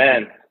green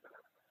men.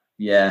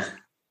 Yeah.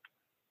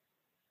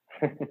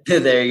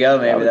 There you go.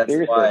 Maybe that's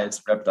seriously why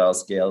it's reptile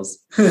scales.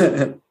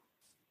 There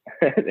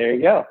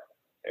you go.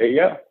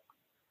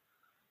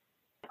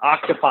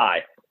 Octopi.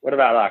 What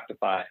about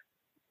octopi?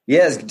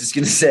 Yeah, I was just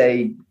going to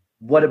say,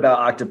 what about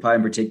octopi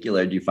in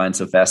particular do you find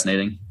so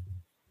fascinating?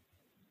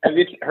 Have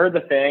you heard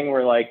the thing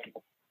where like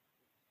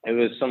it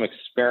was some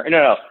experiment?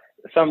 No,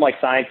 some like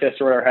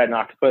scientist or whatever had an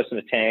octopus in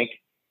a tank,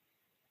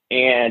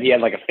 and he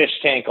had like a fish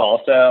tank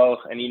also,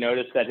 and he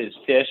noticed that his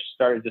fish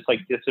started just like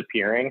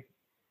disappearing.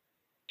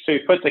 So he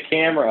put the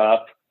camera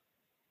up,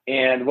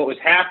 and what was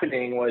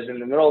happening was in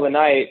the middle of the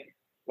night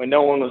when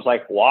no one was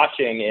like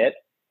watching it,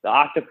 the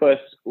octopus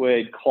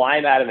would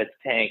climb out of its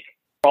tank,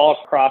 crawl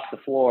across the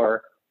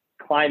floor,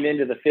 climb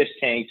into the fish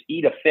tank,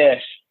 eat a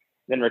fish,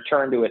 then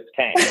return to its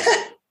tank.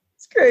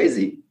 It's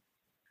crazy.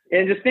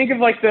 And just think of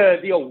like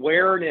the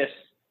awareness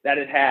that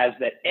it has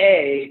that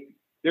A,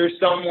 there's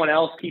someone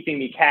else keeping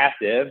me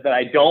captive that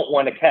I don't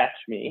want to catch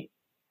me.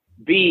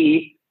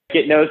 B,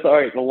 it knows, all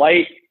right, the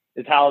light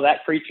is how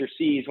that creature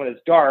sees when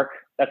it's dark.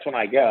 That's when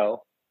I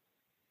go.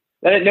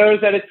 Then it knows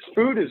that its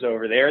food is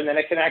over there, and then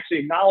it can actually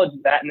acknowledge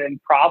that and then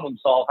problem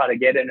solve how to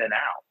get in and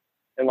out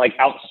and like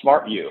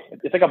outsmart you.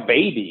 It's like a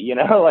baby, you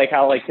know, like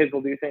how like kids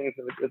will do things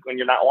when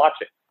you're not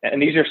watching. And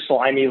these are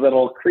slimy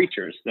little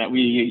creatures that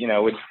we, you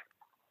know, would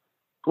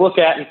look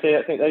at and say,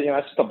 I think that, you know,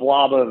 that's just a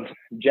blob of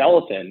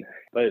gelatin.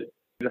 But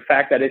the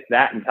fact that it's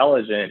that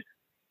intelligent,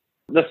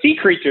 the sea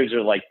creatures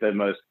are like the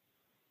most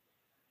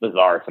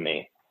bizarre to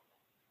me.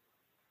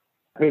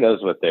 Who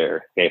knows what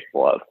they're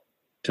capable of?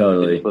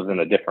 Totally. It was in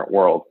a different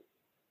world.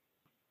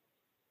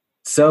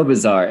 So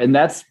bizarre. And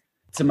that's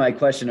to my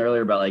question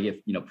earlier about like, if,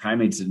 you know,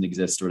 primates didn't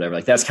exist or whatever,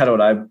 like that's kind of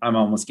what I'm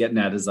almost getting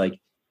at is like,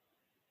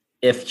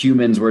 if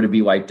humans were to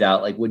be wiped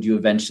out, like, would you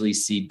eventually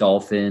see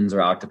dolphins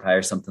or octopi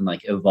or something like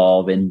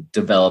evolve and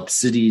develop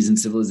cities and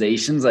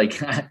civilizations?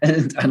 Like, I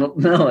don't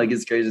know, like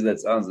as crazy as that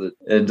sounds,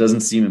 it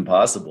doesn't seem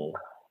impossible.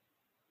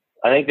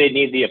 I think they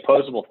need the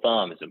opposable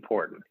thumb is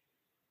important.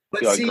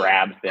 But to see,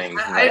 grab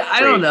things. I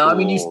don't know. Tools. I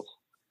mean,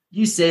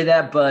 you say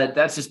that, but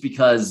that's just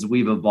because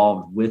we've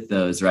evolved with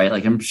those, right?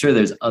 Like I'm sure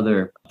there's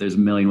a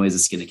million ways to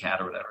skin a cat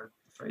or whatever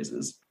the phrase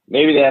is.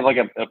 Maybe they have like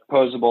a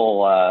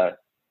opposable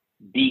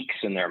beaks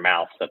in their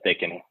mouths that they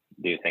can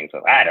do things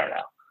with. I don't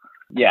know.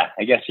 Yeah,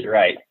 I guess you're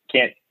right.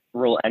 Can't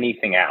rule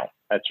anything out.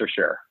 That's for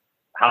sure.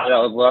 How that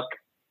would look,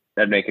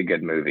 that'd make a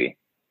good movie.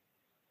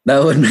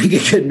 That would make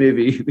a good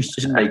movie. We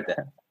should make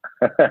that.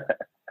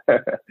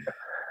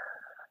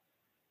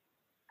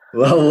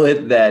 Well,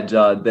 with that,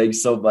 John,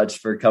 thanks so much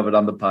for coming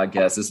on the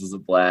podcast. This was a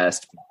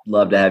blast.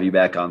 Love to have you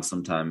back on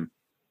sometime.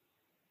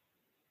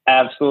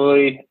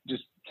 Absolutely.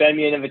 Just send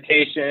me an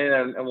invitation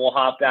and we'll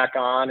hop back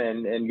on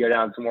and go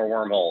down some more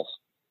wormholes.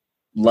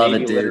 Love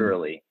it, dude.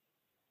 Literally.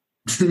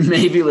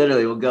 Maybe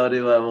literally. We'll go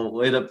to,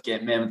 we'll hit up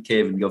Mammoth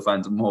Cave and go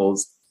find some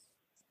holes.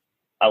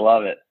 I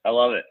love it.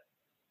 All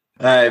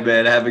right,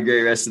 man. Have a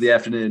great rest of the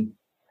afternoon.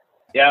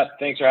 Yeah.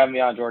 Thanks for having me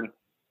on, Jordan.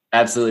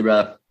 Absolutely,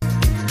 brother.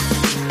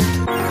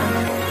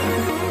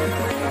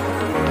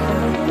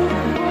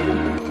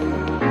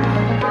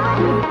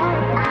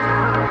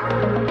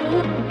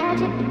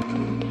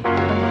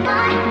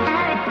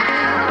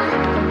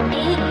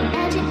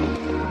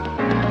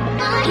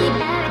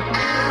 Magic.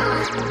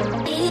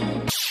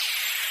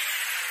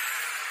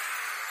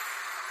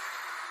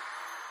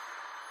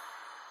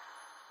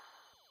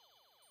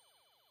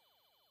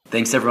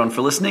 Thanks everyone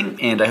for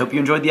listening, and I hope you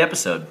enjoyed the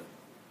episode.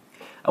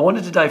 I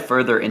wanted to dive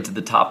further into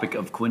the topic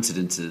of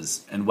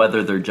coincidences and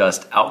whether they're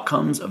just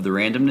outcomes of the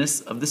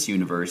randomness of this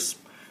universe,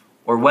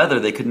 or whether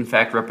they could in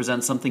fact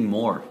represent something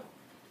more.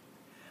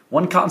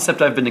 One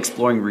concept I've been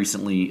exploring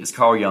recently is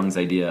Carl Jung's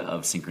idea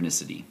of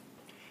synchronicity.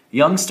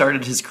 Jung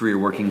started his career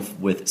working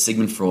with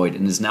Sigmund Freud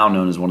and is now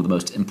known as one of the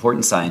most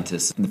important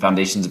scientists in the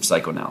foundations of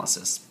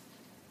psychoanalysis.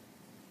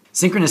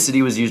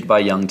 Synchronicity was used by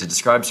Jung to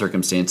describe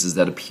circumstances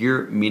that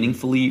appear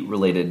meaningfully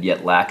related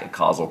yet lack a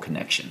causal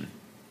connection.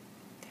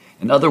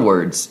 In other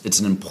words, it's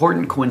an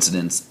important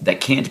coincidence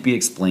that can't be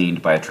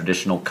explained by a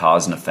traditional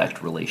cause and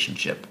effect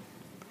relationship.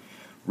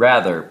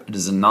 Rather, it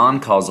is a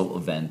non-causal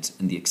event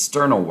in the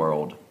external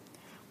world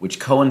which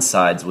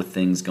coincides with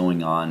things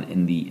going on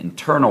in the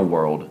internal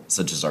world,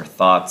 such as our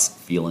thoughts,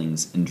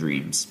 feelings, and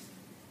dreams.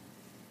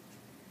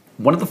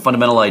 One of the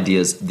fundamental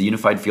ideas of the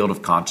unified field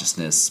of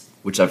consciousness,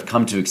 which I've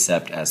come to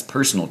accept as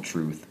personal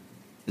truth,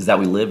 is that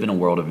we live in a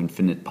world of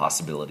infinite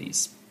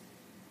possibilities.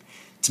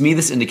 To me,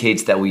 this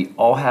indicates that we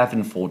all have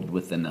enfolded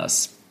within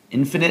us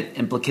infinite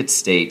implicate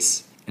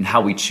states, and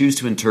how we choose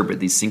to interpret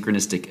these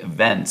synchronistic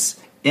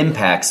events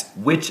impacts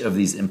which of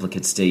these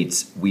implicate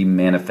states we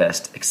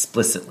manifest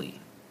explicitly.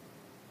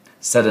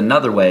 Said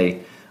another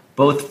way,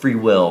 both free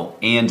will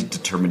and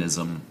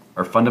determinism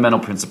are fundamental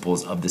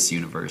principles of this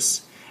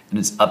universe, and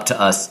it's up to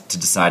us to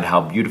decide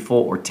how beautiful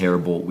or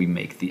terrible we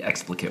make the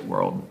explicate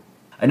world.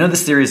 I know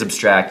this theory is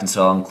abstract, and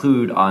so I'll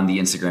include on the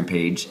Instagram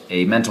page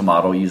a mental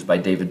model used by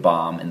David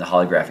Bohm in the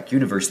holographic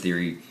universe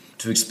theory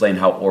to explain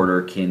how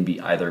order can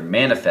be either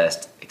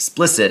manifest,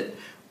 explicit,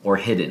 or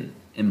hidden,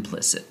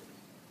 implicit.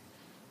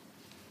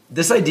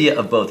 This idea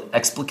of both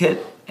explicate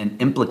and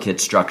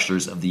implicate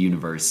structures of the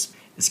universe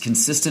is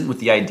consistent with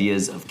the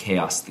ideas of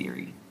chaos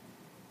theory.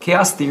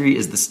 Chaos theory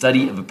is the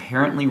study of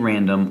apparently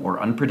random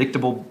or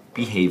unpredictable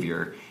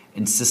behavior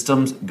in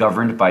systems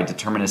governed by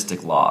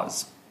deterministic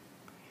laws.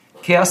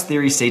 Chaos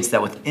theory states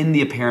that within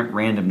the apparent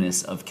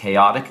randomness of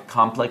chaotic,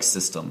 complex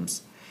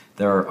systems,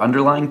 there are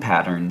underlying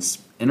patterns,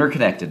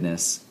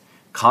 interconnectedness,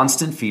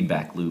 constant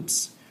feedback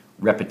loops,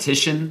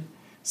 repetition,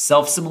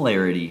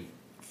 self-similarity,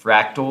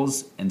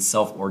 fractals, and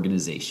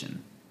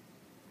self-organization.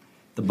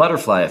 The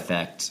butterfly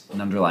effect, an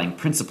underlying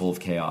principle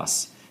of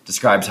chaos,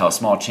 describes how a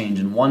small change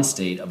in one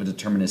state of a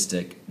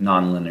deterministic,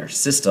 nonlinear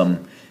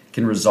system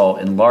can result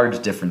in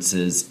large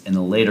differences in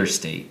a later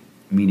state,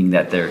 meaning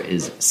that there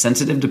is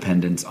sensitive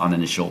dependence on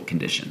initial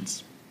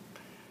conditions.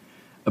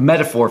 A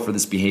metaphor for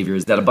this behavior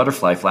is that a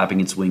butterfly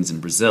flapping its wings in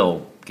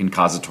Brazil can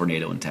cause a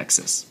tornado in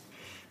Texas.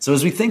 So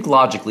as we think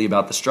logically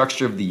about the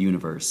structure of the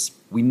universe,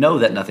 we know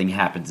that nothing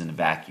happens in a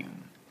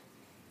vacuum,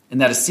 and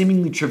that a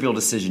seemingly trivial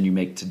decision you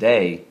make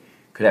today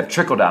could have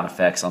trickle-down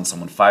effects on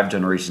someone 5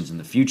 generations in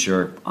the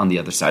future on the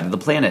other side of the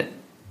planet.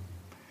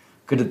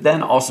 Could it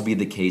then also be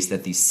the case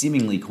that these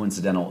seemingly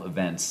coincidental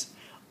events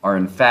are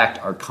in fact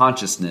our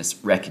consciousness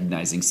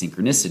recognizing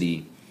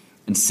synchronicity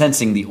and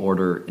sensing the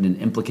order in an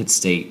implicate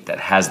state that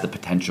has the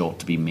potential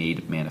to be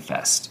made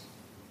manifest?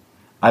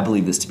 I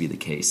believe this to be the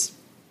case.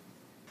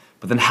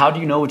 But then how do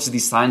you know which of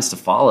these signs to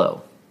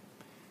follow?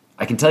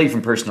 I can tell you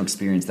from personal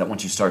experience that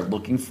once you start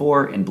looking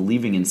for and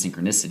believing in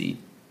synchronicity,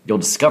 you'll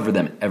discover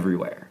them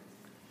everywhere,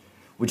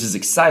 which is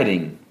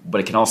exciting,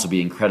 but it can also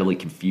be incredibly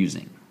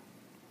confusing.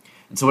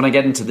 And so when I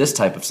get into this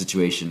type of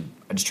situation,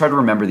 I just try to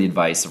remember the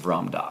advice of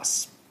Ram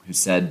Dass, who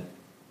said,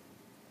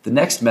 "The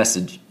next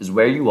message is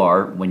where you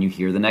are when you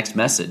hear the next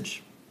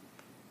message.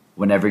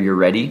 Whenever you're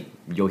ready,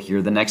 you'll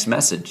hear the next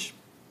message.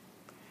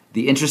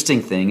 The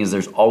interesting thing is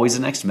there's always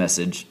a next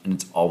message, and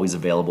it's always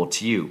available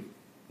to you.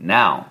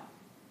 Now."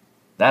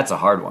 That's a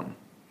hard one.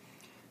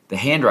 The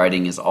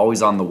handwriting is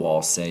always on the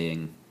wall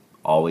saying,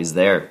 "Always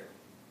there."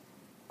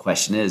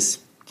 Question is,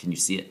 can you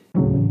see it?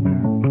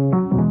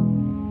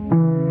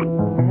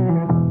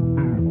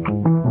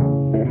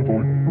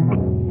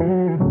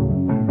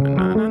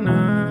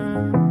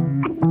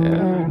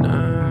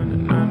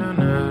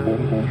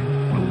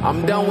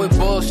 I'm done with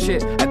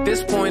bullshit. At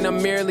this point,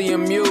 I'm merely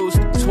amused.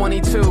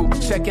 22,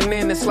 checking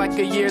in, it's like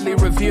a yearly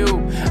review.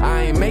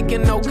 I ain't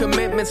making no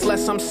commitments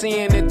unless I'm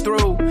seeing it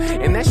through.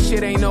 And that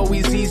shit ain't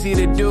always easy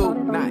to do.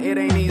 Nah, it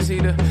ain't easy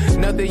to.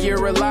 Another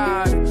year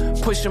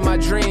alive, pushing my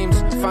dreams,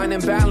 finding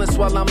balance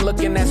while I'm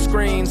looking at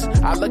screens.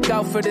 I look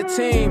out for the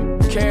team,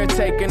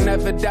 caretaker,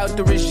 never doubt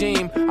the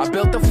regime. I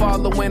built a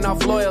following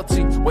off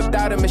loyalty,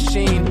 without a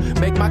machine.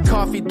 Make my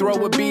coffee, throw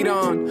a beat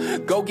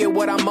on. Go get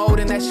what I'm owed,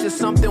 and that's just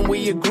something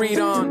we agreed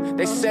on.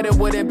 They said it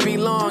wouldn't be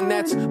long,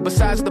 that's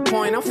besides the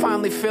point. I'm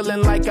finally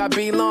feeling like I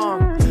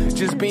belong.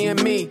 Just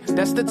being me,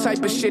 that's the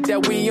type of shit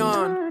that we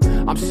on.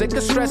 I'm sick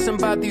of stressing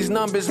about these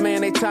numbers,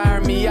 man, they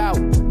tire me out.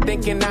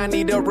 Thinking I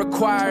need a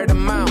required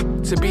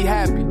amount to be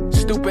happy.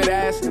 Stupid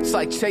ass, it's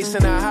like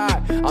chasing a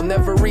high I'll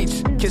never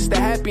reach. Kiss the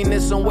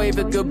happiness and wave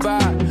it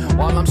goodbye.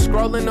 While I'm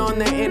scrolling on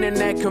the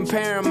internet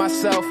comparing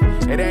myself,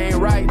 It ain't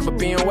right, but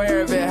being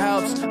aware of it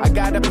helps. I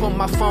gotta put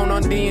my phone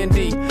on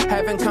D&D.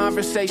 Having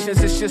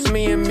conversations, it's just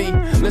me and me.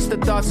 List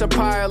of thoughts are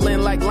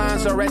piling like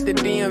lines are at the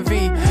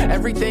DMV.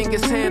 Everything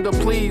is handled,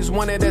 please,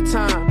 one at a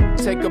time.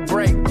 Take a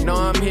break, know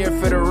I'm here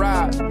for the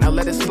ride. Now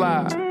let it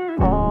slide.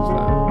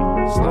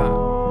 Slide,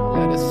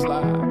 slide, let it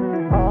slide.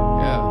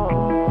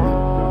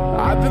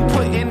 I've been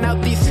putting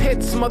out these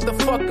hits,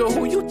 motherfucker,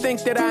 who you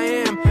think that I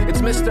am?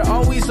 It's Mr.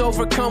 Always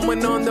Overcome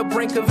when on the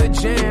brink of a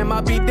jam.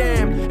 I'll be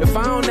damned if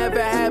I don't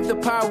ever have the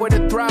power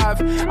to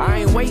thrive. I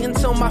ain't waiting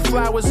till my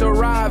flowers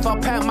arrive, I'll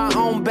pat my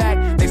own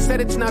back. They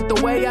said it's not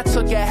the way, I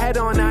took it head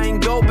on, I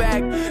ain't go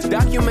back.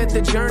 Document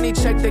the journey,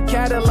 check the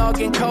catalog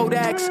and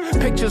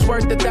Kodaks. Pictures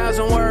worth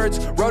 1,000 words,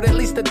 wrote at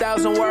least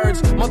 1,000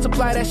 words.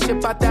 Multiply that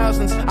shit by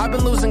thousands, I've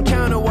been losing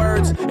count of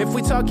words. If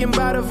we talking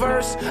about a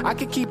verse, I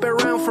could keep it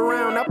round for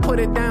round. I put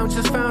it down,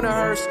 just found a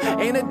hearse.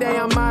 Ain't a day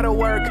I'm out of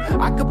work,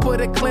 I could put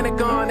a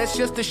clinic on, that's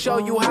just to show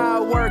you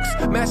how it works.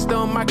 Master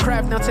on my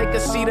craft, now take a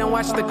seat and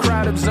watch the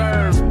crowd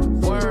observe.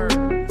 Word.